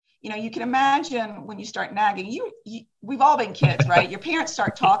you can imagine when you start nagging, we've all been kids, right? Your parents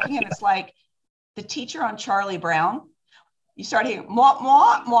start talking and it's like the teacher on Charlie Brown. You start hearing mwah,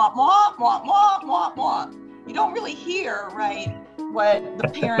 mwah, mwah, mwah, mwah, mwah, mwah, mwah. You don't really hear, right, what the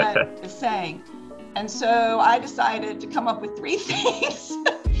parent is saying. And so I decided to come up with 3 things,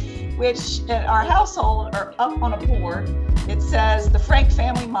 which in our household are up on a board. It says the Frank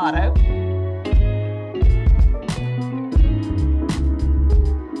family motto.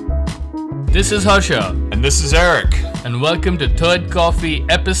 This is Harsha. And this is Eric. And welcome to Third Coffee,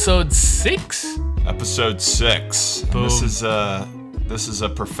 episode 6. Episode 6. This is a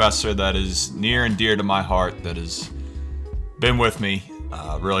professor that is near and dear to my heart, that has been with me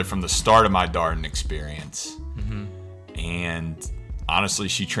really from the start of my Darden experience. Mm-hmm. And honestly,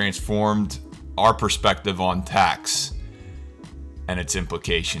 she transformed our perspective on tax and its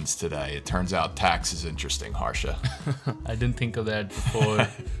implications today. It turns out tax is interesting, Harsha. I didn't think of that before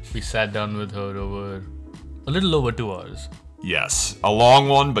we sat down with her over a little over 2 hours. Yes, a long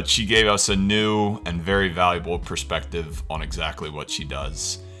one, but she gave us a new and very valuable perspective on exactly what she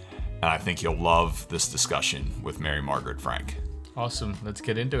does. And I think you'll love this discussion with Mary Margaret Frank. Awesome. Let's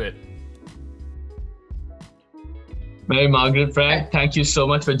get into it. Mary Margaret Frank, thank you so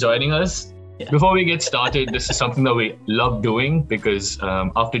much for joining us. Yeah. Before we get started, this is something that we love doing because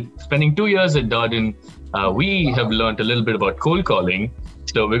after spending 2 years at Darden, we have learned a little bit about cold calling.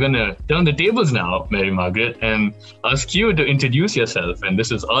 So we're going to turn the tables now, Mary Margaret, and ask you to introduce yourself. And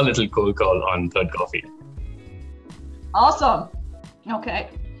this is our little cold call on Third Coffee. Awesome. Okay.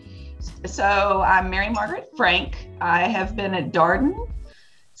 So I'm Mary Margaret Frank. I have been at Darden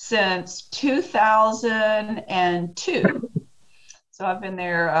since 2002. So I've been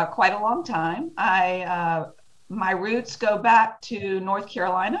there quite a long time. My roots go back to North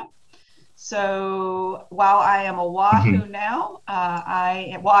Carolina. So while I am a Wahoo now,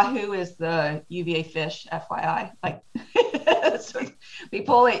 Wahoo is the UVA fish, FYI. Like, so we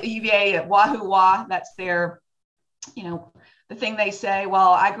pull it UVA at Wahoo Wah. That's their, the thing they say.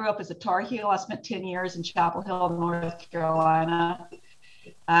 Well, I grew up as a Tar Heel. I spent 10 years in Chapel Hill, North Carolina.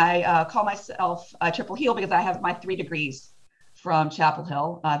 I call myself a triple heel because I have my 3 degrees from Chapel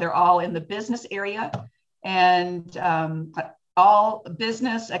Hill. They're all in the business area and all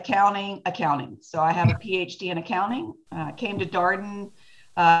business, accounting. So I have a PhD in accounting. Came to Darden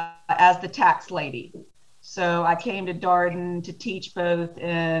as the tax lady. So I came to Darden to teach both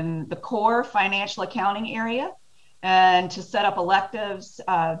in the core financial accounting area and to set up electives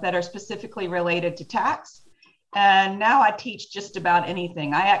that are specifically related to tax. And now I teach just about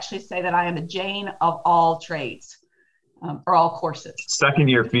anything. I actually say that I am the Jane of all trades or all courses. Second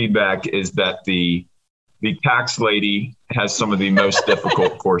year feedback is that the tax lady has some of the most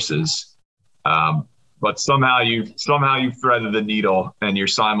difficult courses, but somehow you threaded the needle and you're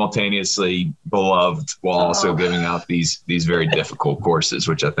simultaneously beloved while also giving out these very difficult courses,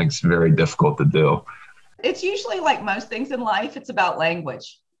 which I think is very difficult to do. It's usually like most things in life, it's about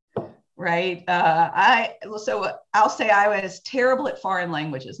language, right? So I'll say I was terrible at foreign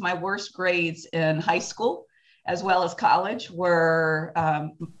languages. My worst grades in high school as well as college were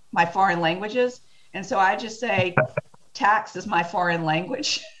my foreign languages. And so I just say tax is my foreign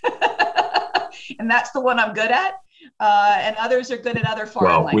language. And that's the one I'm good at. And others are good at other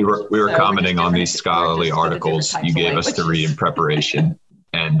foreign languages. We were commenting on these scholarly articles you gave us to read in preparation.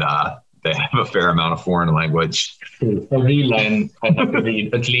 And they have a fair amount of foreign language. Every line I have to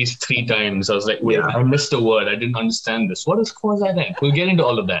read at least 3 times. I was like, wait, I missed a word. I didn't understand this. What is quasi-rank? We'll get into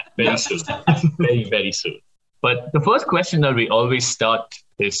all of that very soon. Very, very soon. But the first question that we always start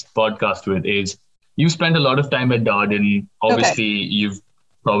this podcast with is, you spent a lot of time at Darden. Obviously, You've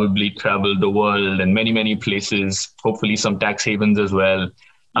probably traveled the world and many, many places, hopefully some tax havens as well.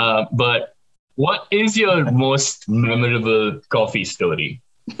 But what is your most memorable coffee story?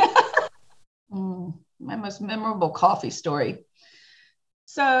 My most memorable coffee story.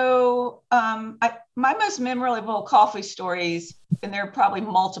 So my most memorable coffee stories, and there are probably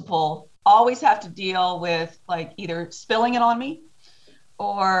multiple, always have to deal with like either spilling it on me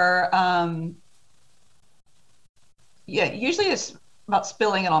or usually it's about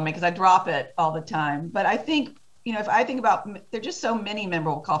spilling it on me because I drop it all the time. But I think, if I think about, there are just so many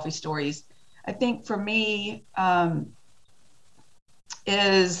memorable coffee stories. I think for me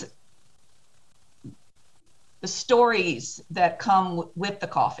is the stories that come with the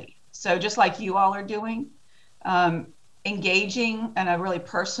coffee. So just like you all are doing, engaging in a really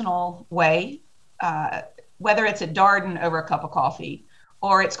personal way, whether it's at Darden over a cup of coffee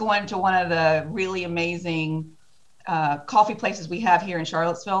or it's going to one of the really amazing coffee places we have here in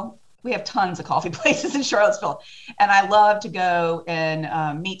Charlottesville we have tons of coffee places in Charlottesville, and I love to go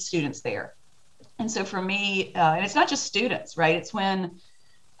and meet students there. And so for me, and it's not just students, right? It's when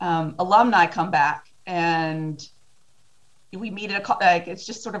alumni come back and we meet at like, it's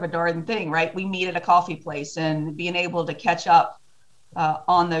just sort of a darn thing, right? We meet at a coffee place and being able to catch up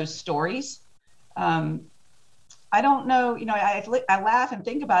on those stories. I don't know, I laugh and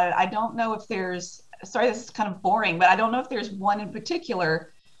think about it. I don't know if there's, sorry, this is kind of boring, but I don't know if there's one in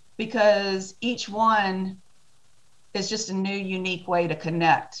particular, because each one is just a new, unique way to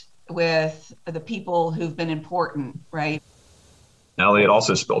connect with the people who've been important, right? Elliot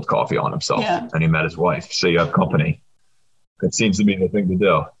also spilled coffee on himself, and he met his wife. So you have company. That seems to be the thing to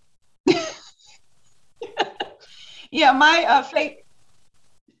do. Yeah, my fate.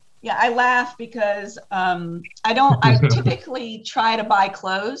 Yeah, I laugh because I typically try to buy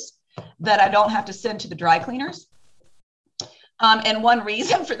clothes that I don't have to send to the dry cleaners. And one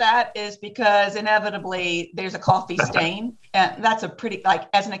reason for that is because inevitably there's a coffee stain. And that's a pretty, like,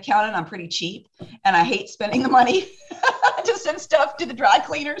 as an accountant, I'm pretty cheap and I hate spending the money to send stuff to the dry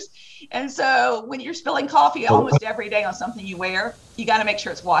cleaners. And so when you're spilling coffee almost every day on something you wear, you got to make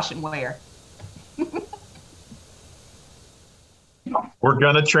sure it's wash and wear. We're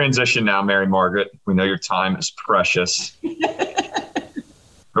going to transition now, Mary Margaret. We know your time is precious.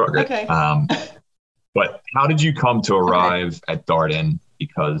 Margaret, okay. But how did you come to arrive at Darden?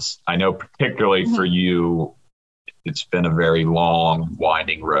 Because I know particularly for you, it's been a very long,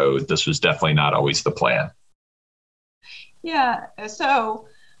 winding road. This was definitely not always the plan. Yeah. So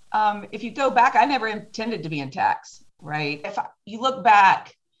if you go back, I never intended to be in tax, right? If you look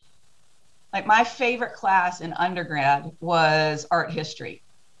back, like my favorite class in undergrad was art history,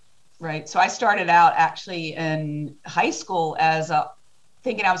 right? So I started out actually in high school as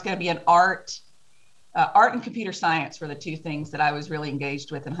thinking I was going to be an art and computer science were the two things that I was really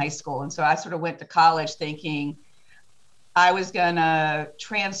engaged with in high school. And so I sort of went to college thinking I was going to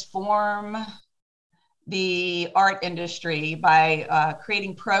transform the art industry by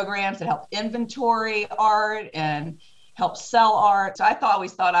creating programs that help inventory art and help sell art. So I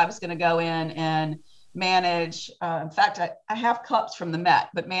always thought I was going to go in and manage, in fact, I have cups from the Met,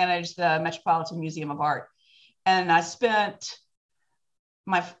 but manage the Metropolitan Museum of Art. And I spent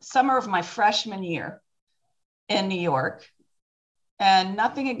my summer of my freshman year in New York, and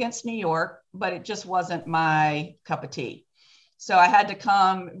nothing against New York, but it just wasn't my cup of tea. So I had to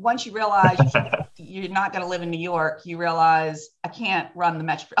come, once you realize you're not going to live in New York, you realize I can't run the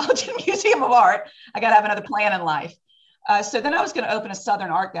Metropolitan Museum of Art. I got to have another plan in life. So then I was going to open a Southern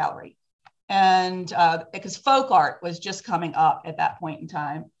art gallery, and because folk art was just coming up at that point in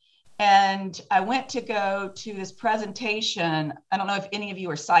time. And I went to go to this presentation. I don't know if any of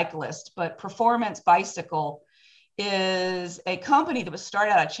you are cyclists, but Performance Bicycle is a company that was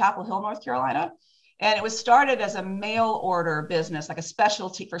started out of Chapel Hill, North Carolina. And it was started as a mail order business, like a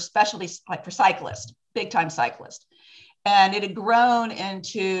specialty, like for cyclists, big time cyclists. And it had grown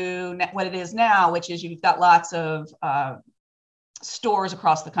into what it is now, which is you've got lots of stores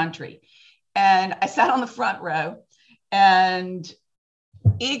across the country. And I sat on the front row and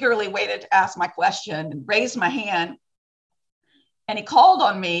eagerly waited to ask my question and raised my hand. And he called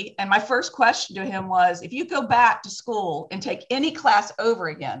on me. And my first question to him was, if you go back to school and take any class over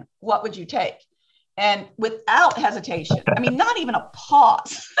again, what would you take? And without hesitation, I mean, not even a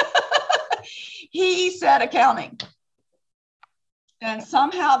pause, he said accounting. And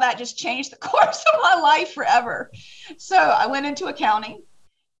somehow that just changed the course of my life forever. So I went into accounting.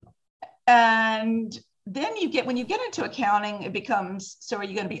 And then when you get into accounting, it becomes, so are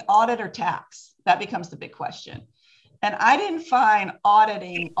you going to be audit or tax? That becomes the big question. And I didn't find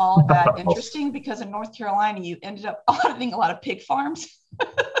auditing all that interesting because in North Carolina, you ended up auditing a lot of pig farms.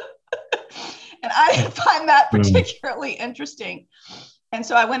 And I didn't find that particularly interesting. And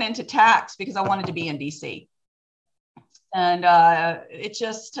so I went into tax because I wanted to be in DC. And it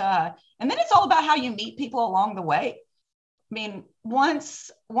just, and then it's all about how you meet people along the way. I mean,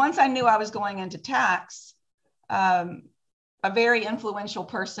 once I knew I was going into tax, a very influential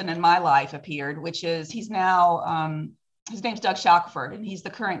person in my life appeared, which is, he's now, his name's Doug Shackelford, and he's the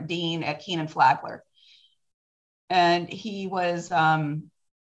current dean at Keenan Flagler. And he was,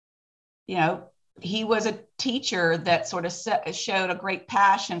 he was a teacher that sort of showed a great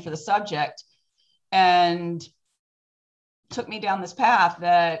passion for the subject and took me down this path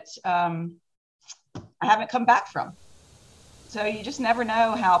that I haven't come back from. So you just never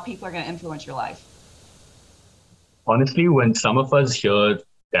know how people are going to influence your life. Honestly, when some of us hear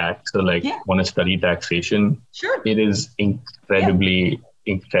tax or want to study taxation, sure, it is incredibly,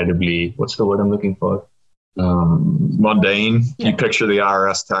 what's the word I'm looking for? Mundane. Yeah. You picture the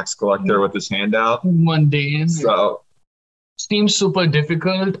IRS tax collector with his hand out. Mundane. So Seems super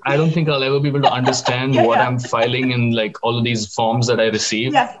difficult. I don't think I'll ever be able to understand what I'm filing in like all of these forms that I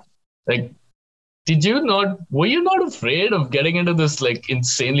receive. Yeah. Like, were you not afraid of getting into this like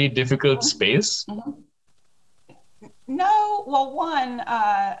insanely difficult space? No. Well, one,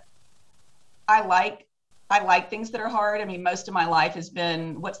 I like things that are hard. I mean, most of my life has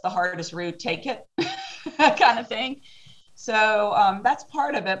been what's the hardest route, take it kind of thing. So that's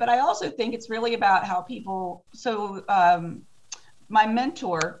part of it. But I also think it's really about how people. So my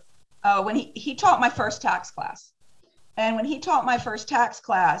mentor, when he taught my first tax class, and when he taught my first tax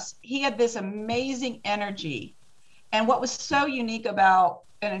class, he had this amazing energy. And what was so unique about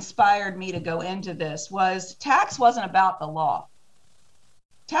and inspired me to go into this was tax wasn't about the law.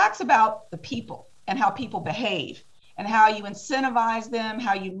 Tax about the people and how people behave and how you incentivize them,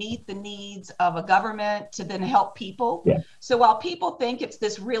 how you meet the needs of a government to then help people. Yeah. So while people think it's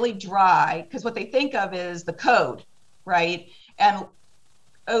this really dry, because what they think of is the code, right? And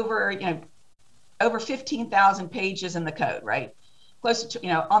over 15,000 pages in the code, right? Close to,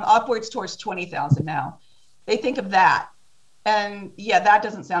 on upwards towards 20,000 now. They think of that. And yeah, that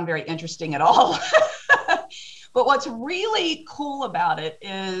doesn't sound very interesting at all. But what's really cool about it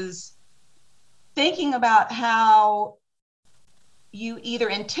is thinking about how you either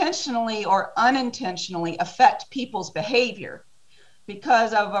intentionally or unintentionally affect people's behavior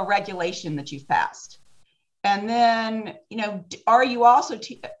because of a regulation that you've passed. And then, are you also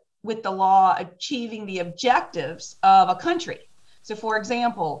with the law achieving the objectives of a country? So for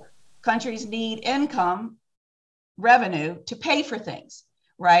example, countries need income, revenue to pay for things,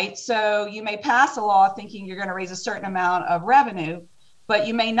 right? So you may pass a law thinking you're going to raise a certain amount of revenue, but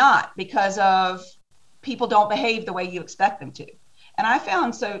you may not because of people don't behave the way you expect them to. And I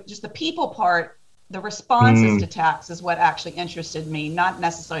found just the people part, the responses to tax is what actually interested me, not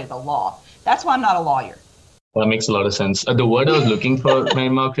necessarily the law. That's why I'm not a lawyer. That makes a lot of sense. The word I was looking for, Mary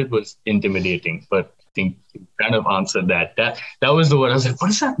Margaret, was intimidating, but I think you kind of answered that. That was the word. I was like,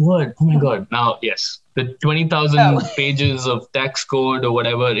 what is that word? Oh my God. Now, yes, the 20,000 pages of tax code or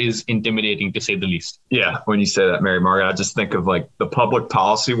whatever is intimidating to say the least. yeah, when you say that, Mary Margaret, I just think of like the public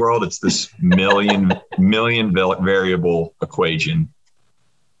policy world. It's this million variable equation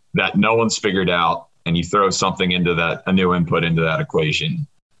that no one's figured out. And you throw something into that, a new input into that equation.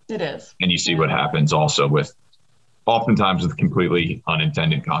 It is. And you see what happens also oftentimes with completely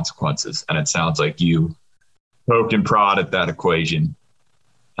unintended consequences. And it sounds like you poked and prod at that equation.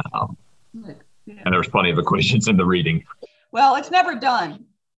 And there was plenty of equations in the reading. Well, it's never done.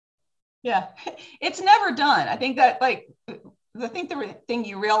 Yeah, it's never done. I think that the thing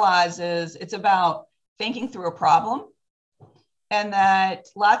you realize is it's about thinking through a problem. And that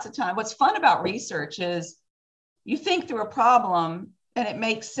lots of time, what's fun about research is you think through a problem and it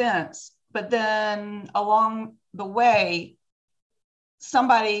makes sense, but then along the way,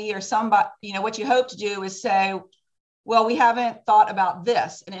 somebody, what you hope to do is say, well, we haven't thought about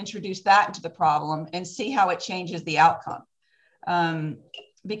this, and introduce that into the problem and see how it changes the outcome.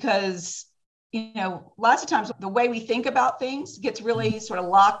 Because, lots of times the way we think about things gets really sort of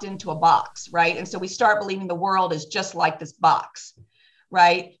locked into a box, right? And so we start believing the world is just like this box,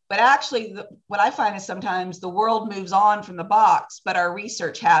 right? But actually, what I find is sometimes the world moves on from the box, but our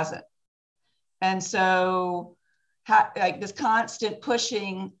research hasn't. And so this constant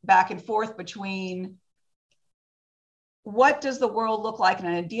pushing back and forth between what does the world look like in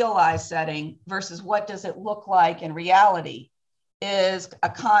an idealized setting versus what does it look like in reality is a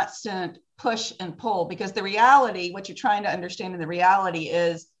constant push and pull, because the reality, what you're trying to understand in the reality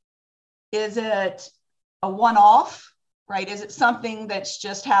is it a one-off, right? Is it something that's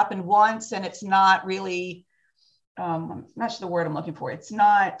just happened once and it's not really, I'm not sure the word I'm looking for. It's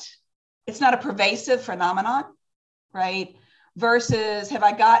not a pervasive phenomenon, right? Versus have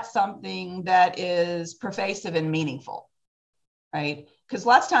I got something that is pervasive and meaningful, right? Because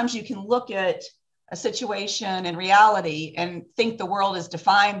lots of times you can look at a situation in reality and think the world is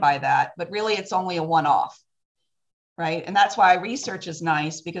defined by that, but really it's only a one-off, right? And that's why research is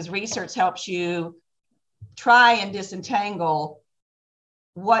nice, because research helps you try and disentangle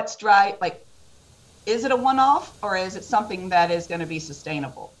what's dry, is it a one-off or is it something that is going to be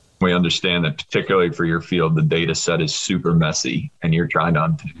sustainable? We understand that particularly for your field, the data set is super messy and you're trying to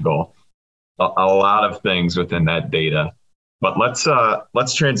untangle a lot of things within that data. But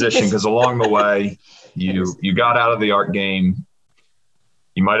let's transition, because along the way, you got out of the art game.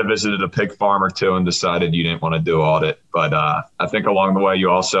 You might have visited a pig farm or two and decided you didn't want to do audit. But I think along the way,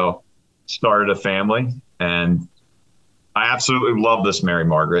 you also started a family. And I absolutely love this, Mary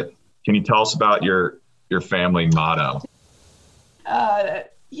Margaret. Can you tell us about your your family motto?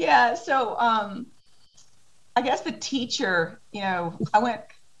 Yeah. So I guess the teacher,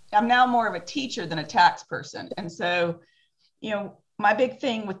 I'm now more of a teacher than a tax person. And so, my big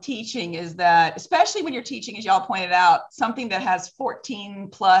thing with teaching is that, especially when you're teaching, as y'all pointed out, something that has 14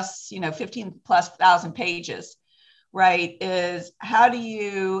 plus, 15 plus thousand pages, right, is how do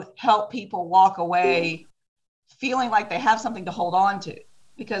you help people walk away feeling like they have something to hold on to?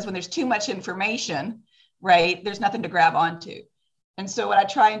 Because when there's too much information, right, there's nothing to grab onto. And so what I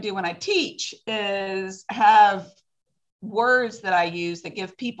try and do when I teach is have words that I use that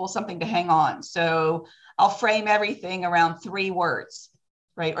give people something to hang on. So I'll frame everything around 3 words,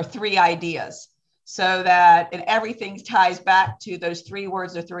 right, or 3 ideas, so that and everything ties back to those 3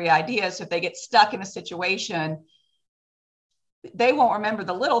 words or 3 ideas. So if they get stuck in a situation, they won't remember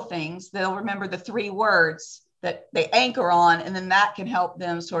the little things. They'll remember the 3 words that they anchor on, and then that can help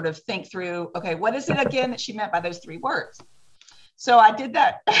them sort of think through, okay, what is it again that she meant by those 3 words? So I did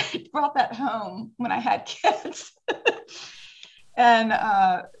that, brought that home when I had kids. And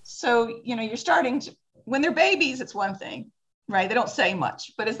so, you're starting to, when they're babies, it's one thing, right? They don't say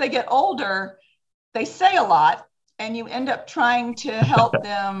much, but as they get older, they say a lot, and you end up trying to help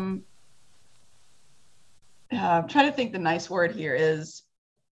them. I'm trying to think the nice word here is,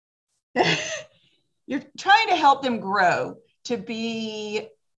 you're trying to help them grow to be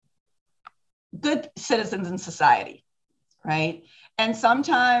good citizens in society, right? And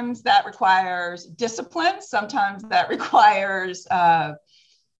sometimes that requires discipline. Sometimes that requires,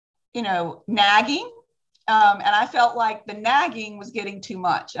 nagging. And I felt like the nagging was getting too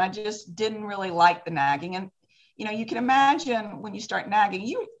much. And I just didn't really like the nagging. And, you can imagine when you start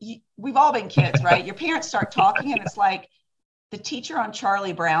nagging, we've all been kids, right? Your parents start talking and it's like the teacher on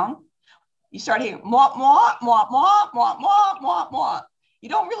Charlie Brown. You start hearing, mwah, mwah, mwah, mwah, mwah, mwah, mwah, mwah. You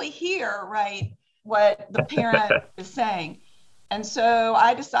don't really hear, right, what the parent is saying. And so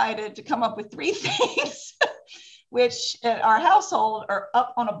I decided to come up with 3 things, which at our household are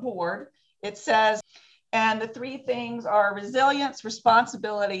up on a board. It says, and the 3 things are resilience,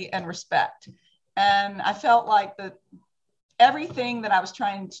 responsibility, and respect. And I felt like everything that I was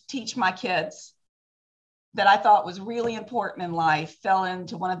trying to teach my kids that I thought was really important in life fell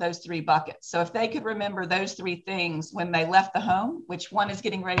into one of those 3 buckets. So if they could remember those 3 things when they left the home, which one is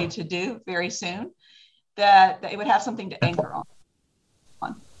getting ready to do very soon, that they would have something to anchor on.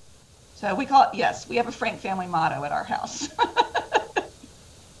 So we call it, yes, we have a Frank family motto at our house.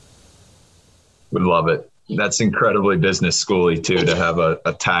 Would love it. That's incredibly business schooly too, to have a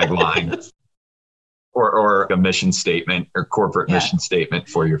tagline or a mission statement or corporate mission statement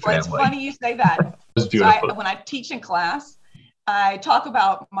for your family. Well, it's funny you say that. It's beautiful. So when I teach in class, I talk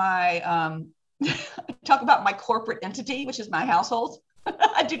about my corporate entity, which is my household.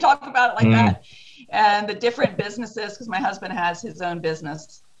 I do talk about it like that, and the different businesses, because my husband has his own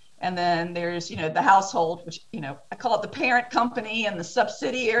business. And then there's, the household, which, I call it the parent company and the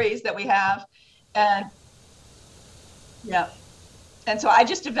subsidiaries that we have. And yeah. And so I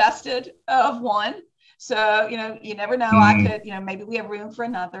just divested of one. So, you never know. I could, maybe we have room for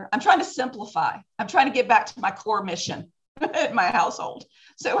another. I'm trying to simplify. I'm trying to get back to my core mission at my household.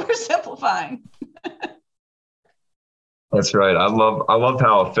 So we're simplifying. That's right. I love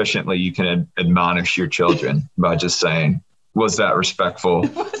how efficiently you can admonish your children by just saying, was that respectful?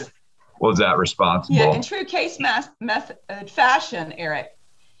 Was that responsible? Yeah, in true case method fashion, Eric,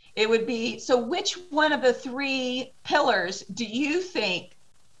 it would be, so which one of the 3 pillars do you think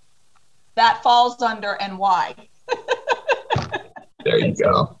that falls under and why? There you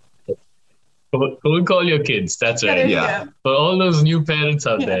go. Go call your kids. That's right. Yeah. For all those new parents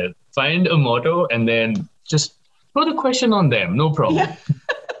out there, find a motto and then just put a question on them. No problem. Yeah.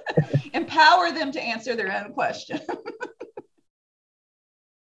 Empower them to answer their own question.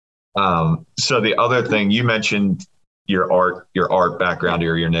 So the other thing you mentioned, your art background,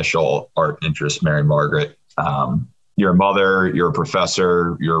 or your initial art interest, Mary Margaret. You're a mother, you're a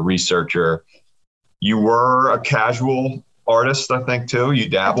professor, you're a researcher. You were a casual artist, I think, too. You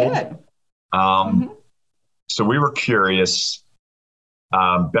dabbled. I did. So we were curious,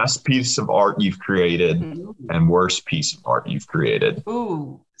 best piece of art you've created and worst piece of art you've created.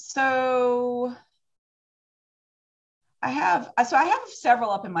 Ooh, so I have several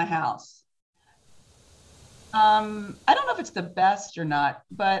up in my house. I don't know if it's the best or not,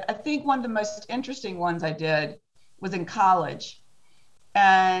 but I think one of the most interesting ones I did was in college.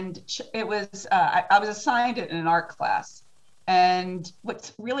 And it was, I was assigned it in an art class. And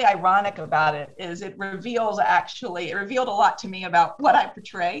what's really ironic about it is it revealed a lot to me about what I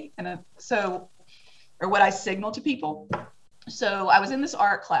portray or what I signal to people. So I was in this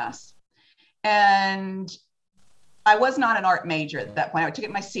art class, And I was not an art major at that point. I took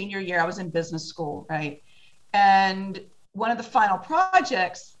it my senior year. I was in business school, right? And one of the final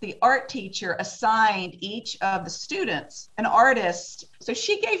projects, the art teacher assigned each of the students an artist. So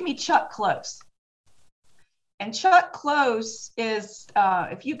she gave me Chuck Close. And Chuck Close is,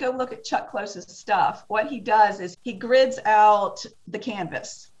 if you go look at Chuck Close's stuff, what he does is he grids out the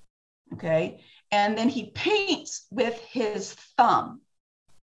canvas, okay? And then he paints with his thumb.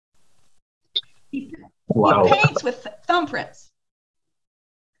 He paints with thumbprints.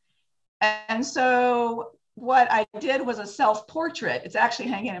 And so what I did was a self-portrait. It's actually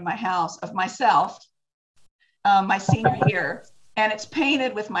hanging in my house of myself, my senior year, and it's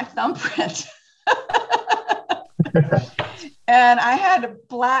painted with my thumbprint. And I had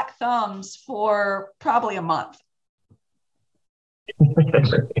black thumbs for probably a month.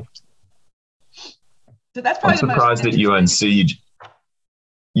 So that's probably I'm surprised at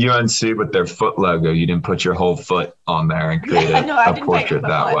UNC with their foot logo, you didn't put your whole foot on there and create a portrait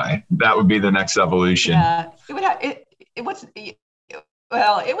that way. That would be the next evolution. Yeah, it would have it was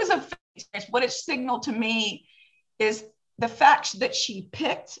well, it was a experience. What it signaled to me is the fact that she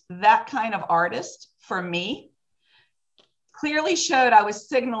picked that kind of artist for me clearly showed I was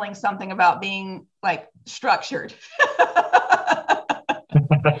signaling something about being like structured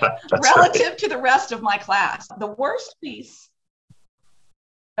relative to the rest of my class. The worst piece.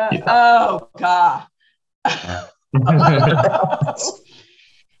 Oh God.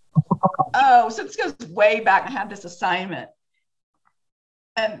 Oh, so this goes way back. I had this assignment,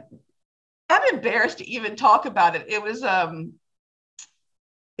 and I'm embarrassed to even talk about it. It was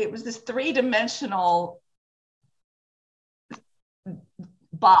this 3-dimensional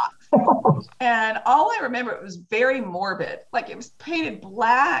box, and all I remember, it was very morbid. Like it was painted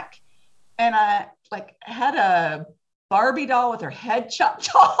black, and I like had a Barbie doll with her head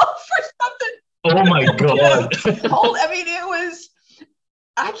chopped off or something. Oh my God. I mean, it was,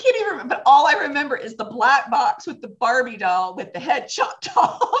 I can't even remember, but all I remember is the black box with the Barbie doll with the head chopped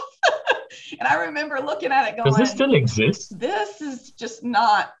off. And I remember looking at it going, does this still exist? This is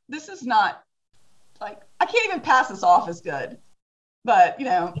not like, I can't even pass this off as good. But, you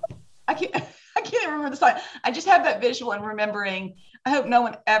know, I can't even remember the sign. I just have that visual and remembering, I hope no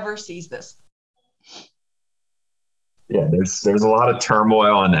one ever sees this. Yeah, there's a lot of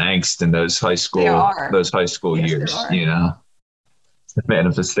turmoil and angst in those high school years, you know.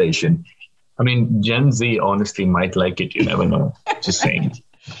 Manifestation. I mean, Gen Z honestly might like it. You never know. Just saying.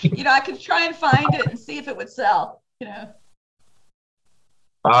 You know, I could try and find it and see if it would sell, you know.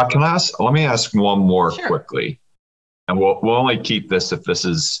 Let me ask one more Sure. quickly. And we'll only keep this if this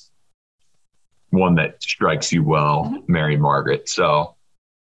is one that strikes you well, Mary Margaret. So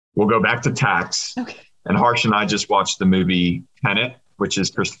we'll go back to tax. Okay. And Harsh and I just watched the movie Tenet, which is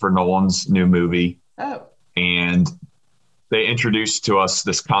Christopher Nolan's new movie. Oh. And they introduced to us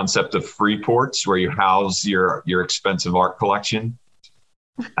this concept of free ports where you house your expensive art collection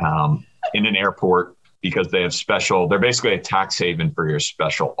in an airport because they're basically a tax haven for your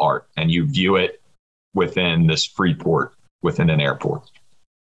special art. And you view it within this free port within an airport.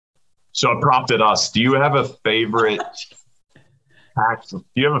 So it prompted us, do you have a favorite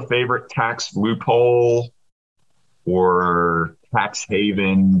tax loophole or tax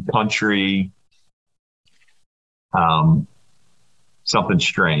haven country? Something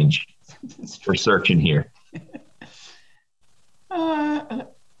strange. We're searching here. One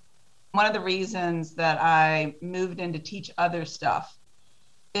of the reasons that I moved in to teach other stuff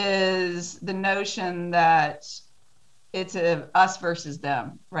is the notion that it's a us versus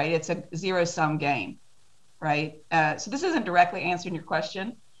them, right? It's a zero-sum game. Right? So this isn't directly answering your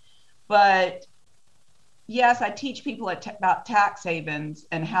question, but yes, I teach people about tax havens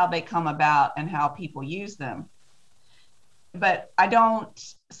and how they come about and how people use them. But I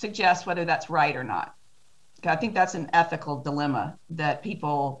don't suggest whether that's right or not. I think that's an ethical dilemma that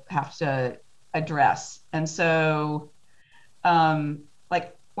people have to address. And so,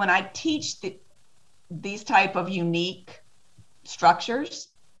 like when I teach these type of unique structures,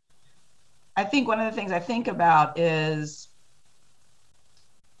 I think one of the things I think about is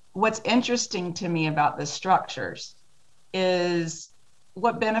what's interesting to me about the structures is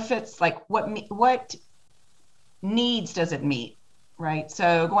what benefits, like what needs does it meet, right?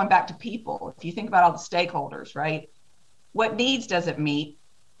 So going back to people, if you think about all the stakeholders, right? What needs does it meet?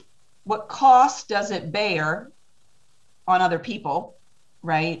 What costs does it bear on other people,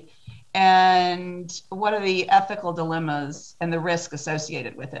 right? And what are the ethical dilemmas and the risk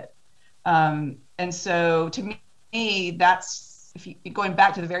associated with it? And so to me, that's, if you going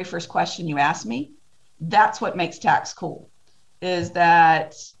back to the very first question you asked me, that's what makes tax cool, is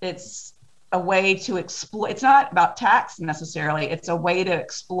that it's a way to explore. It's not about tax necessarily. It's a way to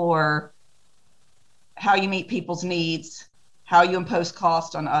explore how you meet people's needs, how you impose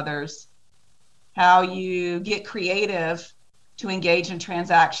cost on others, how you get creative to engage in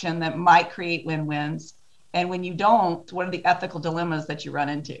transaction that might create win-wins. And when you don't, what are the ethical dilemmas that you run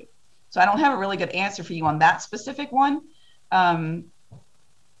into? So I don't have a really good answer for you on that specific one,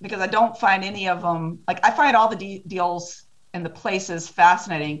 because I don't find any of them, like I find all the deals and the places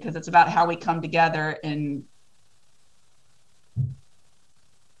fascinating because it's about how we come together and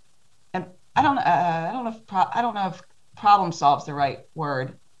I don't know if problem solves the right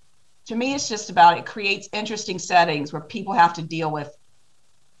word. To me, it's just about it creates interesting settings where people have to deal with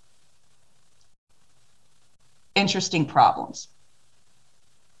interesting problems.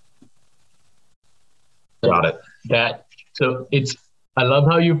 Got it. So I love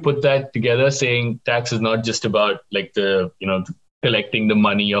how you put that together, saying tax is not just about like collecting the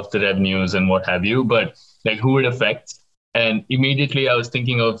money of the revenues and what have you, but like who it affects. And immediately I was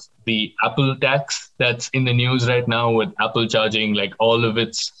thinking of the Apple tax that's in the news right now, with Apple charging like all of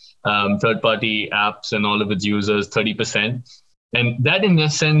its third-party apps and all of its users 30%. And that in a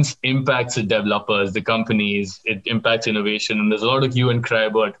sense impacts the developers, the companies, it impacts innovation. And there's a lot of hue and cry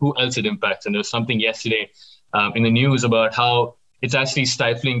about who else it impacts. And there was something yesterday in the news about how it's actually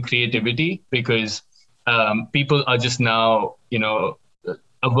stifling creativity because people are just now,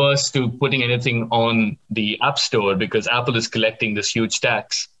 averse to putting anything on the App Store because Apple is collecting this huge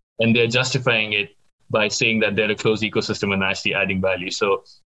tax and they're justifying it by saying that they're a closed ecosystem and actually adding value. So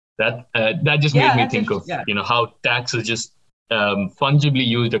that just made me think of how tax is just fungibly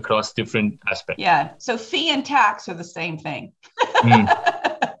used across different aspects. Yeah. So fee and tax are the same thing.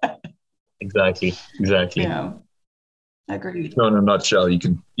 Exactly. Yeah. Agreed. So in a nutshell, you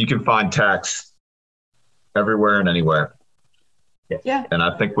can find tax everywhere and anywhere. Yeah. And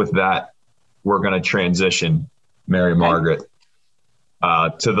I think with that, we're going to transition, Mary Margaret,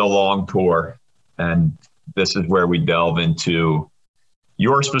 to the long tour. And this is where we delve into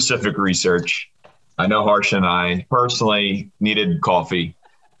your specific research. I know Harsh and I personally needed coffee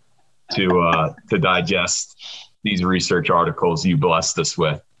to digest these research articles you blessed us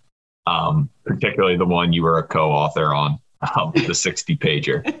with, particularly the one you were a co-author on, the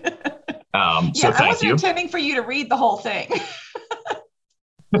 60-pager. So thank you. I wasn't intending for you to read the whole thing.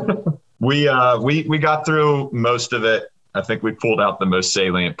 We got through most of it. I think we pulled out the most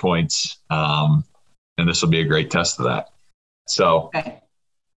salient points, and this will be a great test of that. So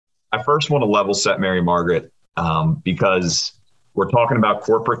I first want to level set Mary Margaret because we're talking about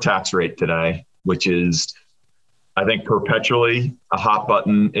corporate tax rate today, which is, I think, perpetually a hot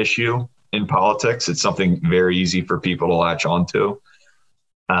button issue in politics. It's something very easy for people to latch onto.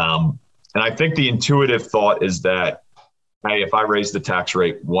 And I think the intuitive thought is that, hey, if I raise the tax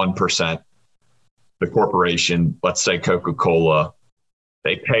rate 1%, the corporation, let's say Coca-Cola,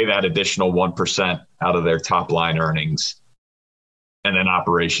 they pay that additional 1% out of their top line earnings, and then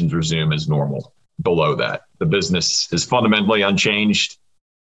operations resume as normal below that. The business is fundamentally unchanged.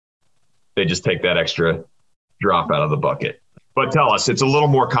 They just take that extra drop out of the bucket. But tell us, it's a little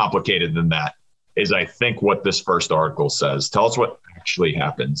more complicated than that, is I think what this first article says. Tell us what actually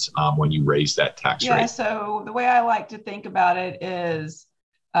happens when you raise that tax rate. Yeah, so the way I like to think about it is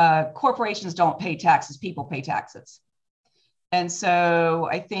corporations don't pay taxes, people pay taxes. And so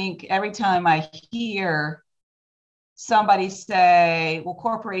I think every time I hear somebody say, well,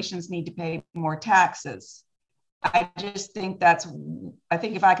 corporations need to pay more taxes, I just think I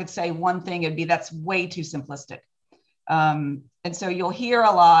think if I could say one thing, it'd be that's way too simplistic. And so you'll hear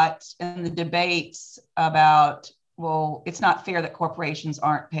a lot in the debates about, well, it's not fair that corporations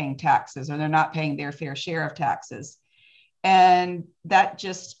aren't paying taxes or they're not paying their fair share of taxes. And that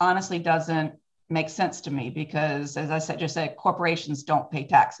just honestly doesn't make sense to me because, as I just said, corporations don't pay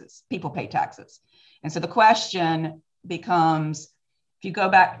taxes, people pay taxes. And so the question becomes, if you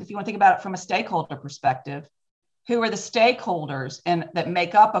want to think about it from a stakeholder perspective, who are the stakeholders that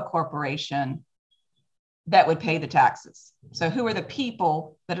make up a corporation that would pay the taxes? So who are the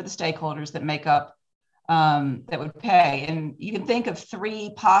people that are the stakeholders that make up, that would pay? And you can think of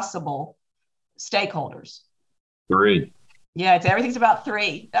three possible stakeholders. Three. Yeah, everything's about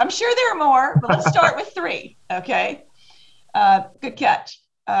three. I'm sure there are more, but let's start with three. Okay. Good catch.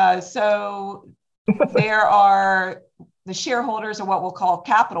 So there are the shareholders are what we'll call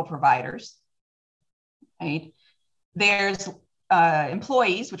capital providers. Right? There's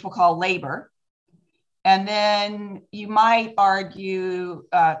employees, which we'll call labor. And then you might argue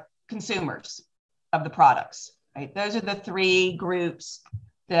consumers of the products. Right? Those are the three groups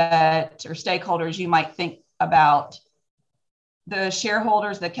that are stakeholders you might think about the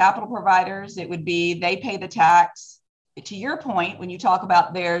shareholders, the capital providers, it would be they pay the tax. To your point, when you talk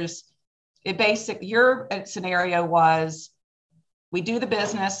about your scenario was we do the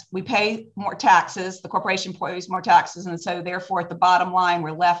business, we pay more taxes, the corporation pays more taxes, and so therefore at the bottom line,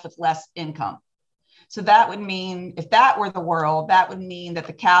 we're left with less income. So that would mean, if that were the world, that would mean that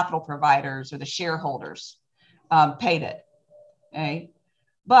the capital providers or the shareholders paid it. Okay?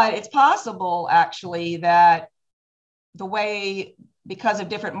 But it's possible actually that because of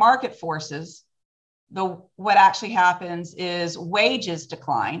different market forces, what actually happens is wages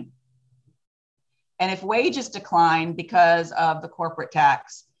decline. And if wages decline because of the corporate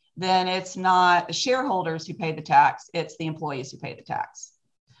tax, then it's not the shareholders who pay the tax, it's the employees who pay the tax,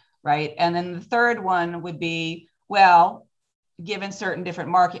 right? And then the third one would be, well, given certain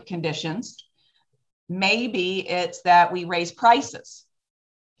different market conditions, maybe it's that we raise prices,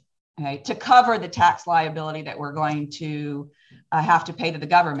 okay, to cover the tax liability that we're going to have to pay to the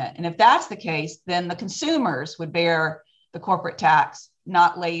government. And if that's the case, then the consumers would bear the corporate tax,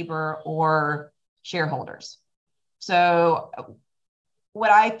 not labor or shareholders. So what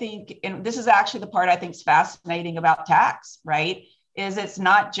I think, and this is actually the part I think is fascinating about tax, right, is it's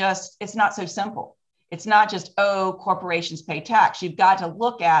not so simple. It's not just, oh, corporations pay tax. You've got to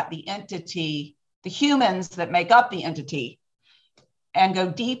look at the entity, the humans that make up the entity, and go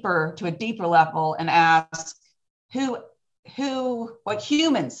deeper to a deeper level and ask what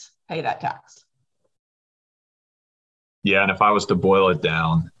humans pay that tax. Yeah, and if I was to boil it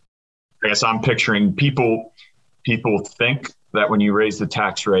down, I guess I'm picturing people think that when you raise the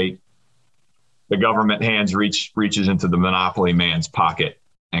tax rate, the government reaches into the monopoly man's pocket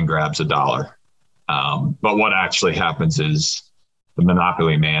and grabs a dollar. But what actually happens is the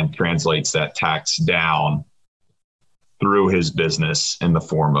monopoly man translates that tax down through his business in the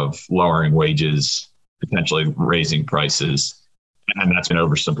form of lowering wages, potentially raising prices. And that's an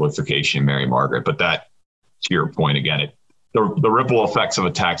oversimplification, Mary Margaret. But that, to your point, again, the ripple effects of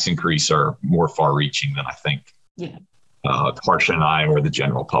a tax increase are more far-reaching than I think Harsha and I or the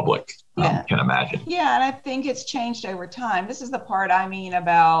general public can imagine. Yeah, and I think it's changed over time. This is the part I mean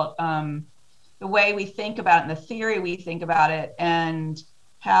about the way we think about it and the theory we think about it and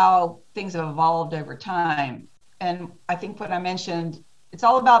how things have evolved over time. And I think what I mentioned, it's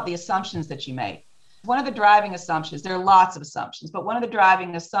all about the assumptions that you make. One of the driving assumptions, there are lots of assumptions, but one of the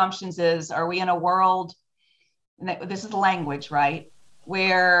driving assumptions is, are we in a world, and this is language, right,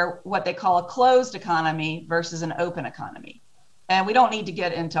 where what they call a closed economy versus an open economy. And we don't need to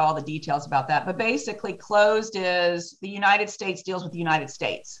get into all the details about that, but basically closed is the United States deals with the United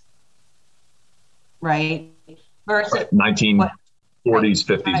States, right? Versus 1940s,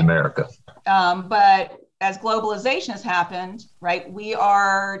 50s right. America. But as globalization has happened, right, we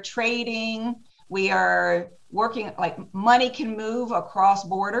are trading, we are working, like money can move across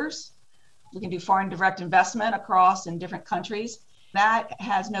borders. We can do foreign direct investment across in different countries. That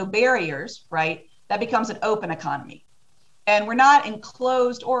has no barriers, right? That becomes an open economy. And we're not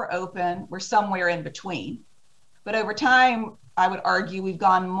enclosed or open, we're somewhere in between. But over time, I would argue we've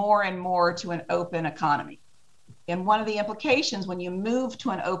gone more and more to an open economy. And one of the implications when you move to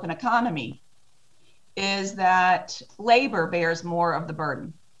an open economy is that labor bears more of the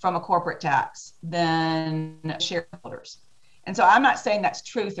burden from a corporate tax than shareholders. And so I'm not saying that's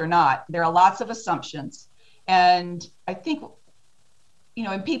truth or not. There are lots of assumptions. And I think,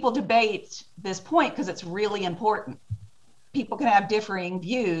 and people debate this point because it's really important. People can have differing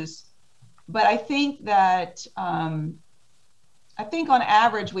views, but I think that, on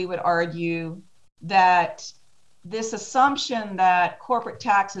average, we would argue that this assumption that corporate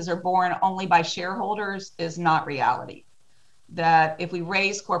taxes are borne only by shareholders is not reality. That if we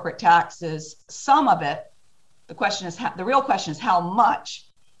raise corporate taxes, some of it, the real question is how much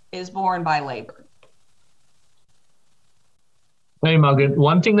is borne by labor. Hey, Margaret,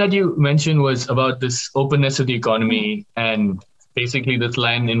 one thing that you mentioned was about this openness of the economy and basically this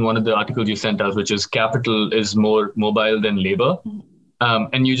line in one of the articles you sent us, which is capital is more mobile than labor.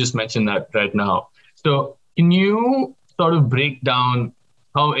 And you just mentioned that right now. So can you sort of break down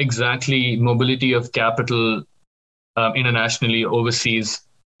how exactly mobility of capital internationally overseas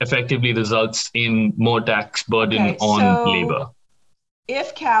effectively results in more tax burden on labor?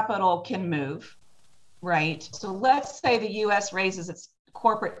 If capital can move, right? So let's say the US raises its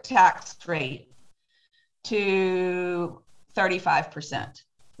corporate tax rate to 35%.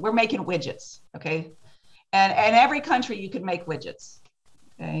 We're making widgets, okay? And every country you could make widgets,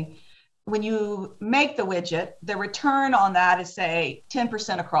 okay? When you make the widget, the return on that is, say,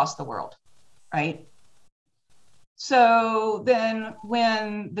 10% across the world, right? So then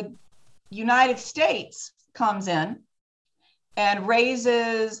when the United States comes in and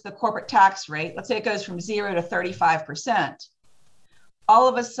raises the corporate tax rate, let's say it goes from 0 to 35%, all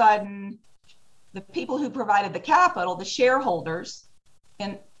of a sudden, the people who provided the capital, the shareholders,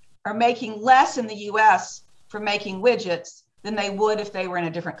 are making less in the US for making widgets than they would if they were in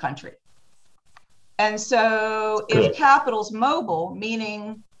a different country. And so if capital's mobile,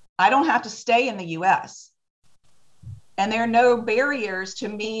 meaning I don't have to stay in the US, and there are no barriers to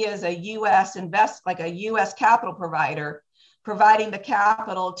me as a US like a US capital provider, providing the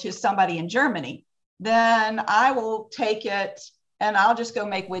capital to somebody in Germany, then I will take it and I'll just go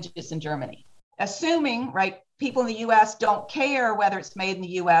make widgets in Germany. Assuming, right, people in the US don't care whether it's made in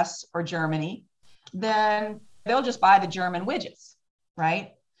the US or Germany, then they'll just buy the German widgets,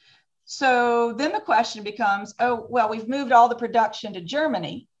 right? So then the question becomes, oh, well, we've moved all the production to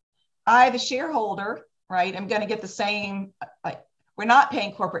Germany. I, the shareholder, right, I'm going to get the same, like, we're not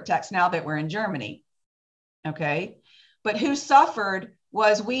paying corporate tax now that we're in Germany, okay? But who suffered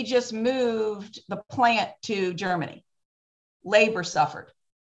was we just moved the plant to Germany. Labor suffered.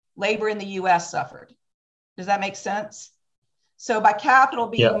 Labor in the US suffered. Does that make sense? So by capital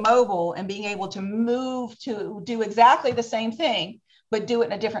being mobile and being able to move to do exactly the same thing, but do it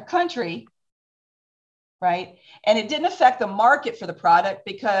in a different country, right? And it didn't affect the market for the product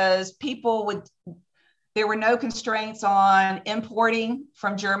because there were no constraints on importing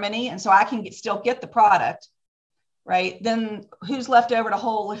from Germany. And so I can still get the product, right? Then who's left over to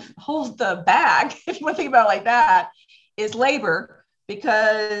hold the bag, if you want to think about it like that, is labor,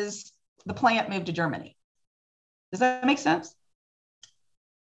 because the plant moved to Germany. Does that make sense?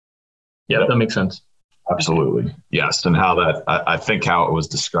 Yeah, that makes sense. Absolutely. Yes. And I think how it was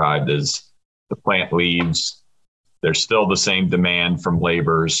described is the plant leaves, there's still the same demand from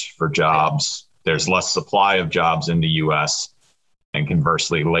laborers for jobs. There's less supply of jobs in the US, and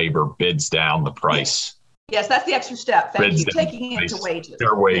conversely, labor bids down the price. Yes, that's the extra step. Thank you. Taking it to wages.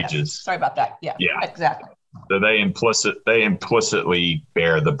 Their wages. Yes. Sorry about that. Yeah, exactly. So they implicitly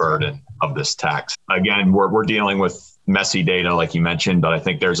bear the burden of this tax. Again, we're dealing with messy data, like you mentioned, but I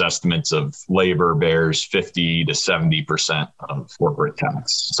think there's estimates of labor bears 50 to 70% of corporate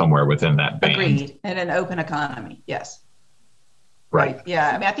tax, somewhere within that band. Agreed. In an open economy, yes. Right. Yeah.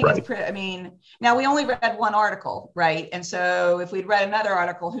 I mean, I think it's pretty, I mean, now we only read one article, right? And so if we'd read another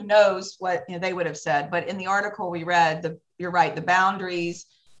article, who knows what they would have said. But in the article we read, you're right, the boundaries,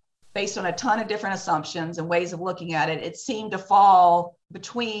 based on a ton of different assumptions and ways of looking at it, it seemed to fall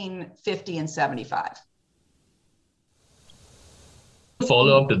between 50 and 75.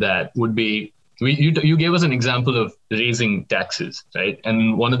 Follow up to that would be, you gave us an example of raising taxes, right? And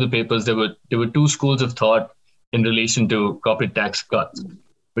in one of the papers, there were two schools of thought in relation to corporate tax cuts,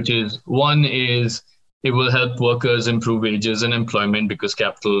 which is, one is it will help workers improve wages and employment because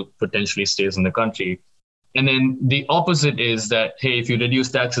capital potentially stays in the country. And then the opposite is that, hey, if you reduce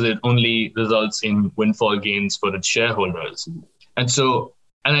taxes, it only results in windfall gains for its shareholders. And so,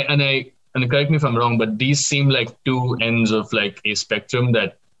 and correct me if I'm wrong, but these seem like two ends of like a spectrum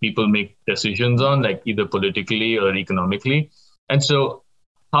that people make decisions on, like either politically or economically. And so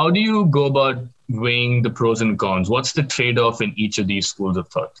how do you go about weighing the pros and cons? What's the trade-off in each of these schools of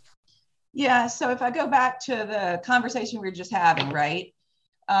thought? Yeah, so if I go back to the conversation we were just having, right?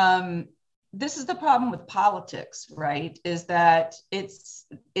 This is the problem with politics, right? Is that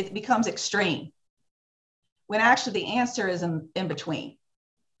it becomes extreme when actually the answer is in between.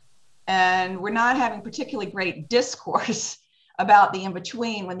 And we're not having particularly great discourse about the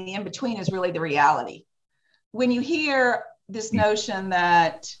in-between when the in-between is really the reality. When you hear this notion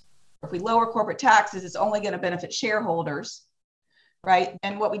that if we lower corporate taxes, it's only going to benefit shareholders, right?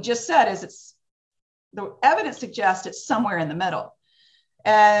 And what we just said is the evidence suggests it's somewhere in the middle.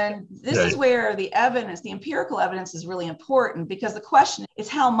 And this is where the evidence, the empirical evidence, is really important, because the question is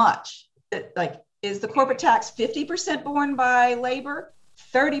how much. Is the corporate tax 50% borne by labor,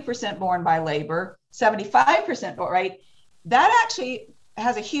 30% borne by labor, 75% borne, right? That actually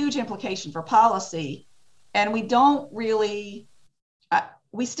has a huge implication for policy. And we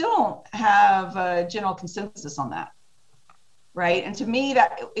still don't have a general consensus on that, right? And to me,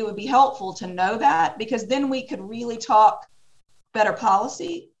 that it would be helpful to know that, because then we could really talk better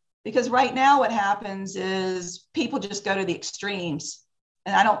policy. Because right now what happens is people just go to the extremes,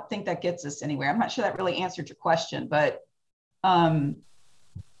 and I don't think that gets us anywhere. I'm not sure that really answered your question, but I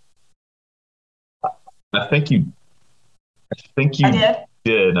think you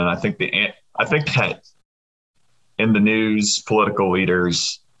did, and I think that in the news, political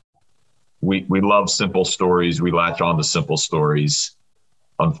leaders, we love simple stories. We latch on to simple stories.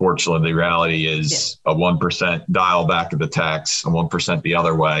 Unfortunately, the reality is a 1% dial back of the tax, a 1% the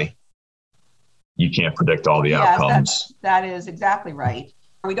other way. you can't predict all the yes, outcomes. That is exactly right.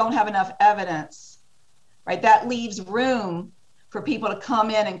 We don't have enough evidence, right? That leaves room for people to come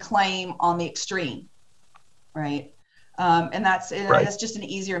in and claim on the extreme, right? And that's just an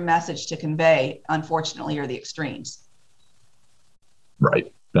easier message to convey, unfortunately, are the extremes.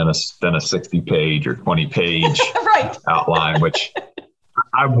 Right. Than a 60-page or 20-page right. outline, which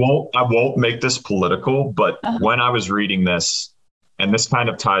I won't make this political, but when I was reading this, and this kind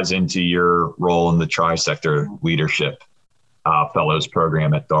of ties into your role in the Tri-Sector Leadership Fellows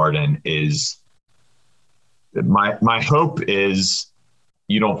Program at Darden, is my hope is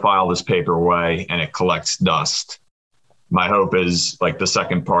you don't file this paper away and it collects dust. My hope is, like, the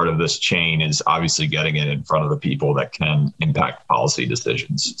second part of this chain is obviously getting it in front of the people that can impact policy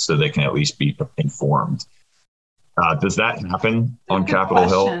decisions so they can at least be informed. Does that happen on Capitol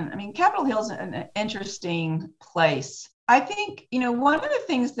Hill? I mean, Capitol Hill is an interesting place. I think, one of the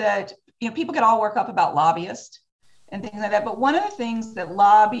things that, people get all work up about lobbyists and things like that, but one of the things that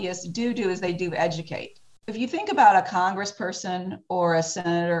lobbyists do is they do educate. If you think about a congressperson or a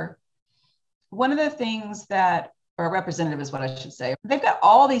senator, one of the things that, or a representative is what I should say, they've got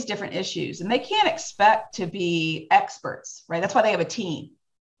all these different issues and they can't expect to be experts, right? That's why they have a team,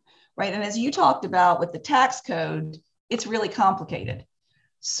 right? And as you talked about with the tax code, it's really complicated.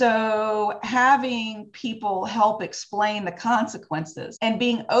 So having people help explain the consequences and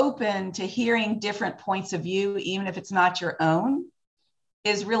being open to hearing different points of view, even if it's not your own,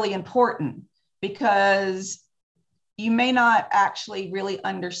 is really important, because you may not actually really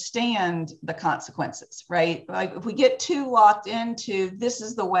understand the consequences, right? Like if we get too locked into this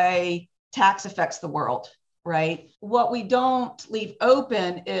is the way tax affects the world, right? What we don't leave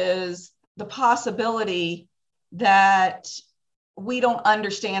open is the possibility that we don't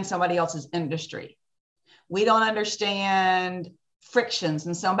understand somebody else's industry. We don't understand frictions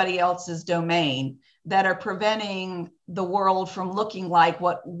in somebody else's domain that are preventing the world from looking like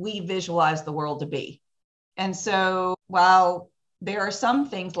what we visualize the world to be. And so while there are some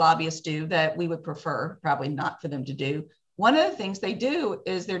things lobbyists do that we would prefer probably not for them to do, one of the things they do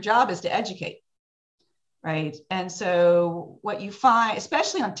is their job is to educate, right? And so what you find,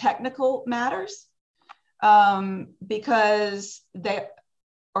 especially on technical matters, because they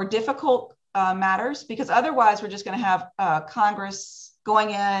are difficult matters, because otherwise we're just going to have Congress going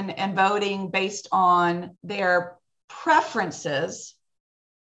in and voting based on their preferences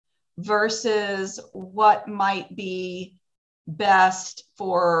versus what might be best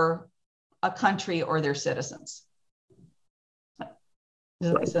for a country or their citizens.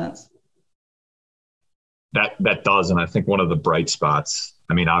 Does that make sense? That does. And I think one of the bright spots,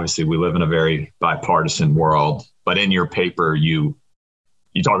 I mean, obviously we live in a very bipartisan world, but in your paper, you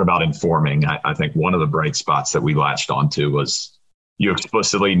talk about informing. I think one of the bright spots that we latched onto was you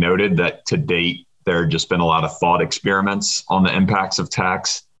explicitly noted that to date, there have just been a lot of thought experiments on the impacts of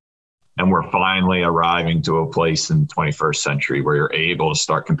tax. And we're finally arriving to a place in the 21st century where you're able to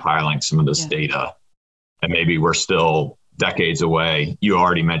start compiling some of this data. And maybe we're still decades away. You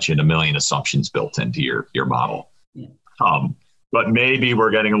already mentioned 1 million assumptions built into your model. Yeah. But maybe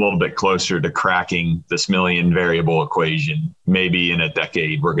we're getting a little bit closer to cracking this 1 million variable equation. Maybe in a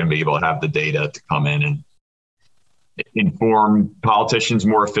decade, we're going to be able to have the data to come in and inform politicians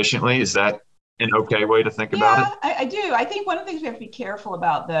more efficiently. Is that an okay way to think about it? I do. I think one of the things we have to be careful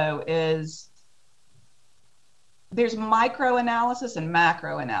about, though, is there's micro analysis and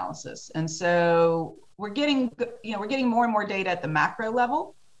macro analysis. And so we're getting more and more data at the macro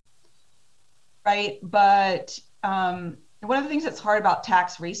level, right? But one of the things that's hard about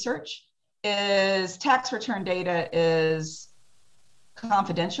tax research is tax return data is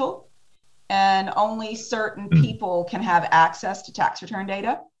confidential and only certain people can have access to tax return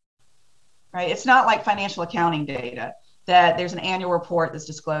data. Right? It's not like financial accounting data that there's an annual report that's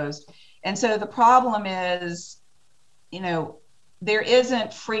disclosed. And so the problem is, there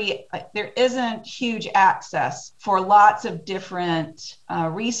isn't huge access for lots of different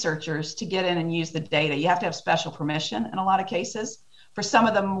researchers to get in and use the data. You have to have special permission in a lot of cases for some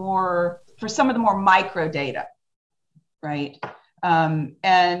of the more micro data, right? And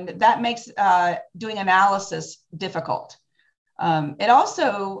that makes doing analysis difficult. It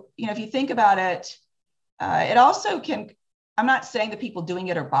also, if you think about it, it also can, I'm not saying that people doing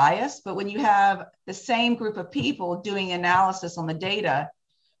it are biased, but when you have the same group of people doing analysis on the data,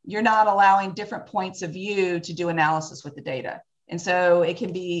 you're not allowing different points of view to do analysis with the data. And so it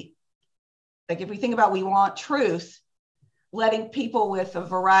can be, like if we think about we want truth, letting people with a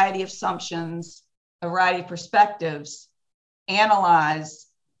variety of assumptions, a variety of perspectives, analyze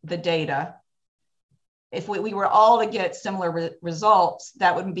the data. If we were all to get similar results,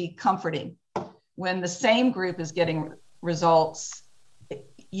 that wouldn't be comforting. when the same group is getting results,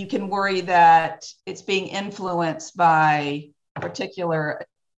 you can worry that it's being influenced by a particular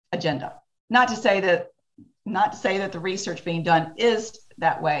agenda. Not to say that the research being done is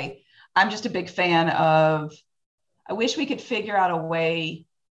that way. I'm just a big fan of, I wish we could figure out a way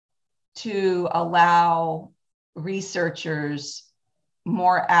to allow researchers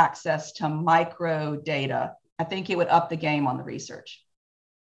more access to micro data. I think it would up the game on the research.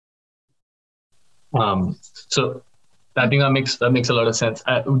 So I think that makes a lot of sense.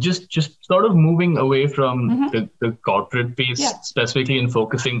 Just sort of moving away from the corporate piece, specifically, and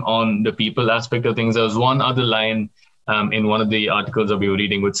focusing on the people aspect of things. There was one other line in one of the articles that we were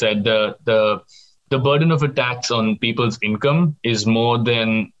reading, which said the burden of a tax on people's income is more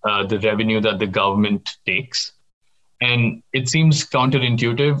than the revenue that the government takes, and it seems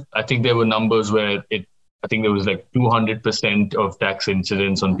counterintuitive. I think there were numbers where I think there was like 200% of tax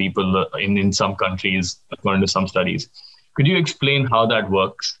incidence on people in some countries, according to some studies. Could you explain how that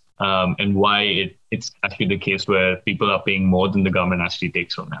works and why it's actually the case where people are paying more than the government actually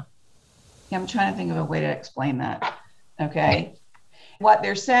takes from them? Yeah, I'm trying to think of a way to explain that. Okay. What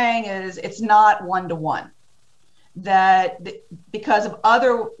they're saying is it's not one-to-one, that because of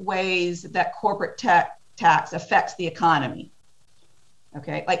other ways that corporate tax affects the economy.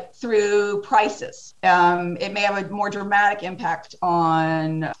 Okay, like through prices. It may have a more dramatic impact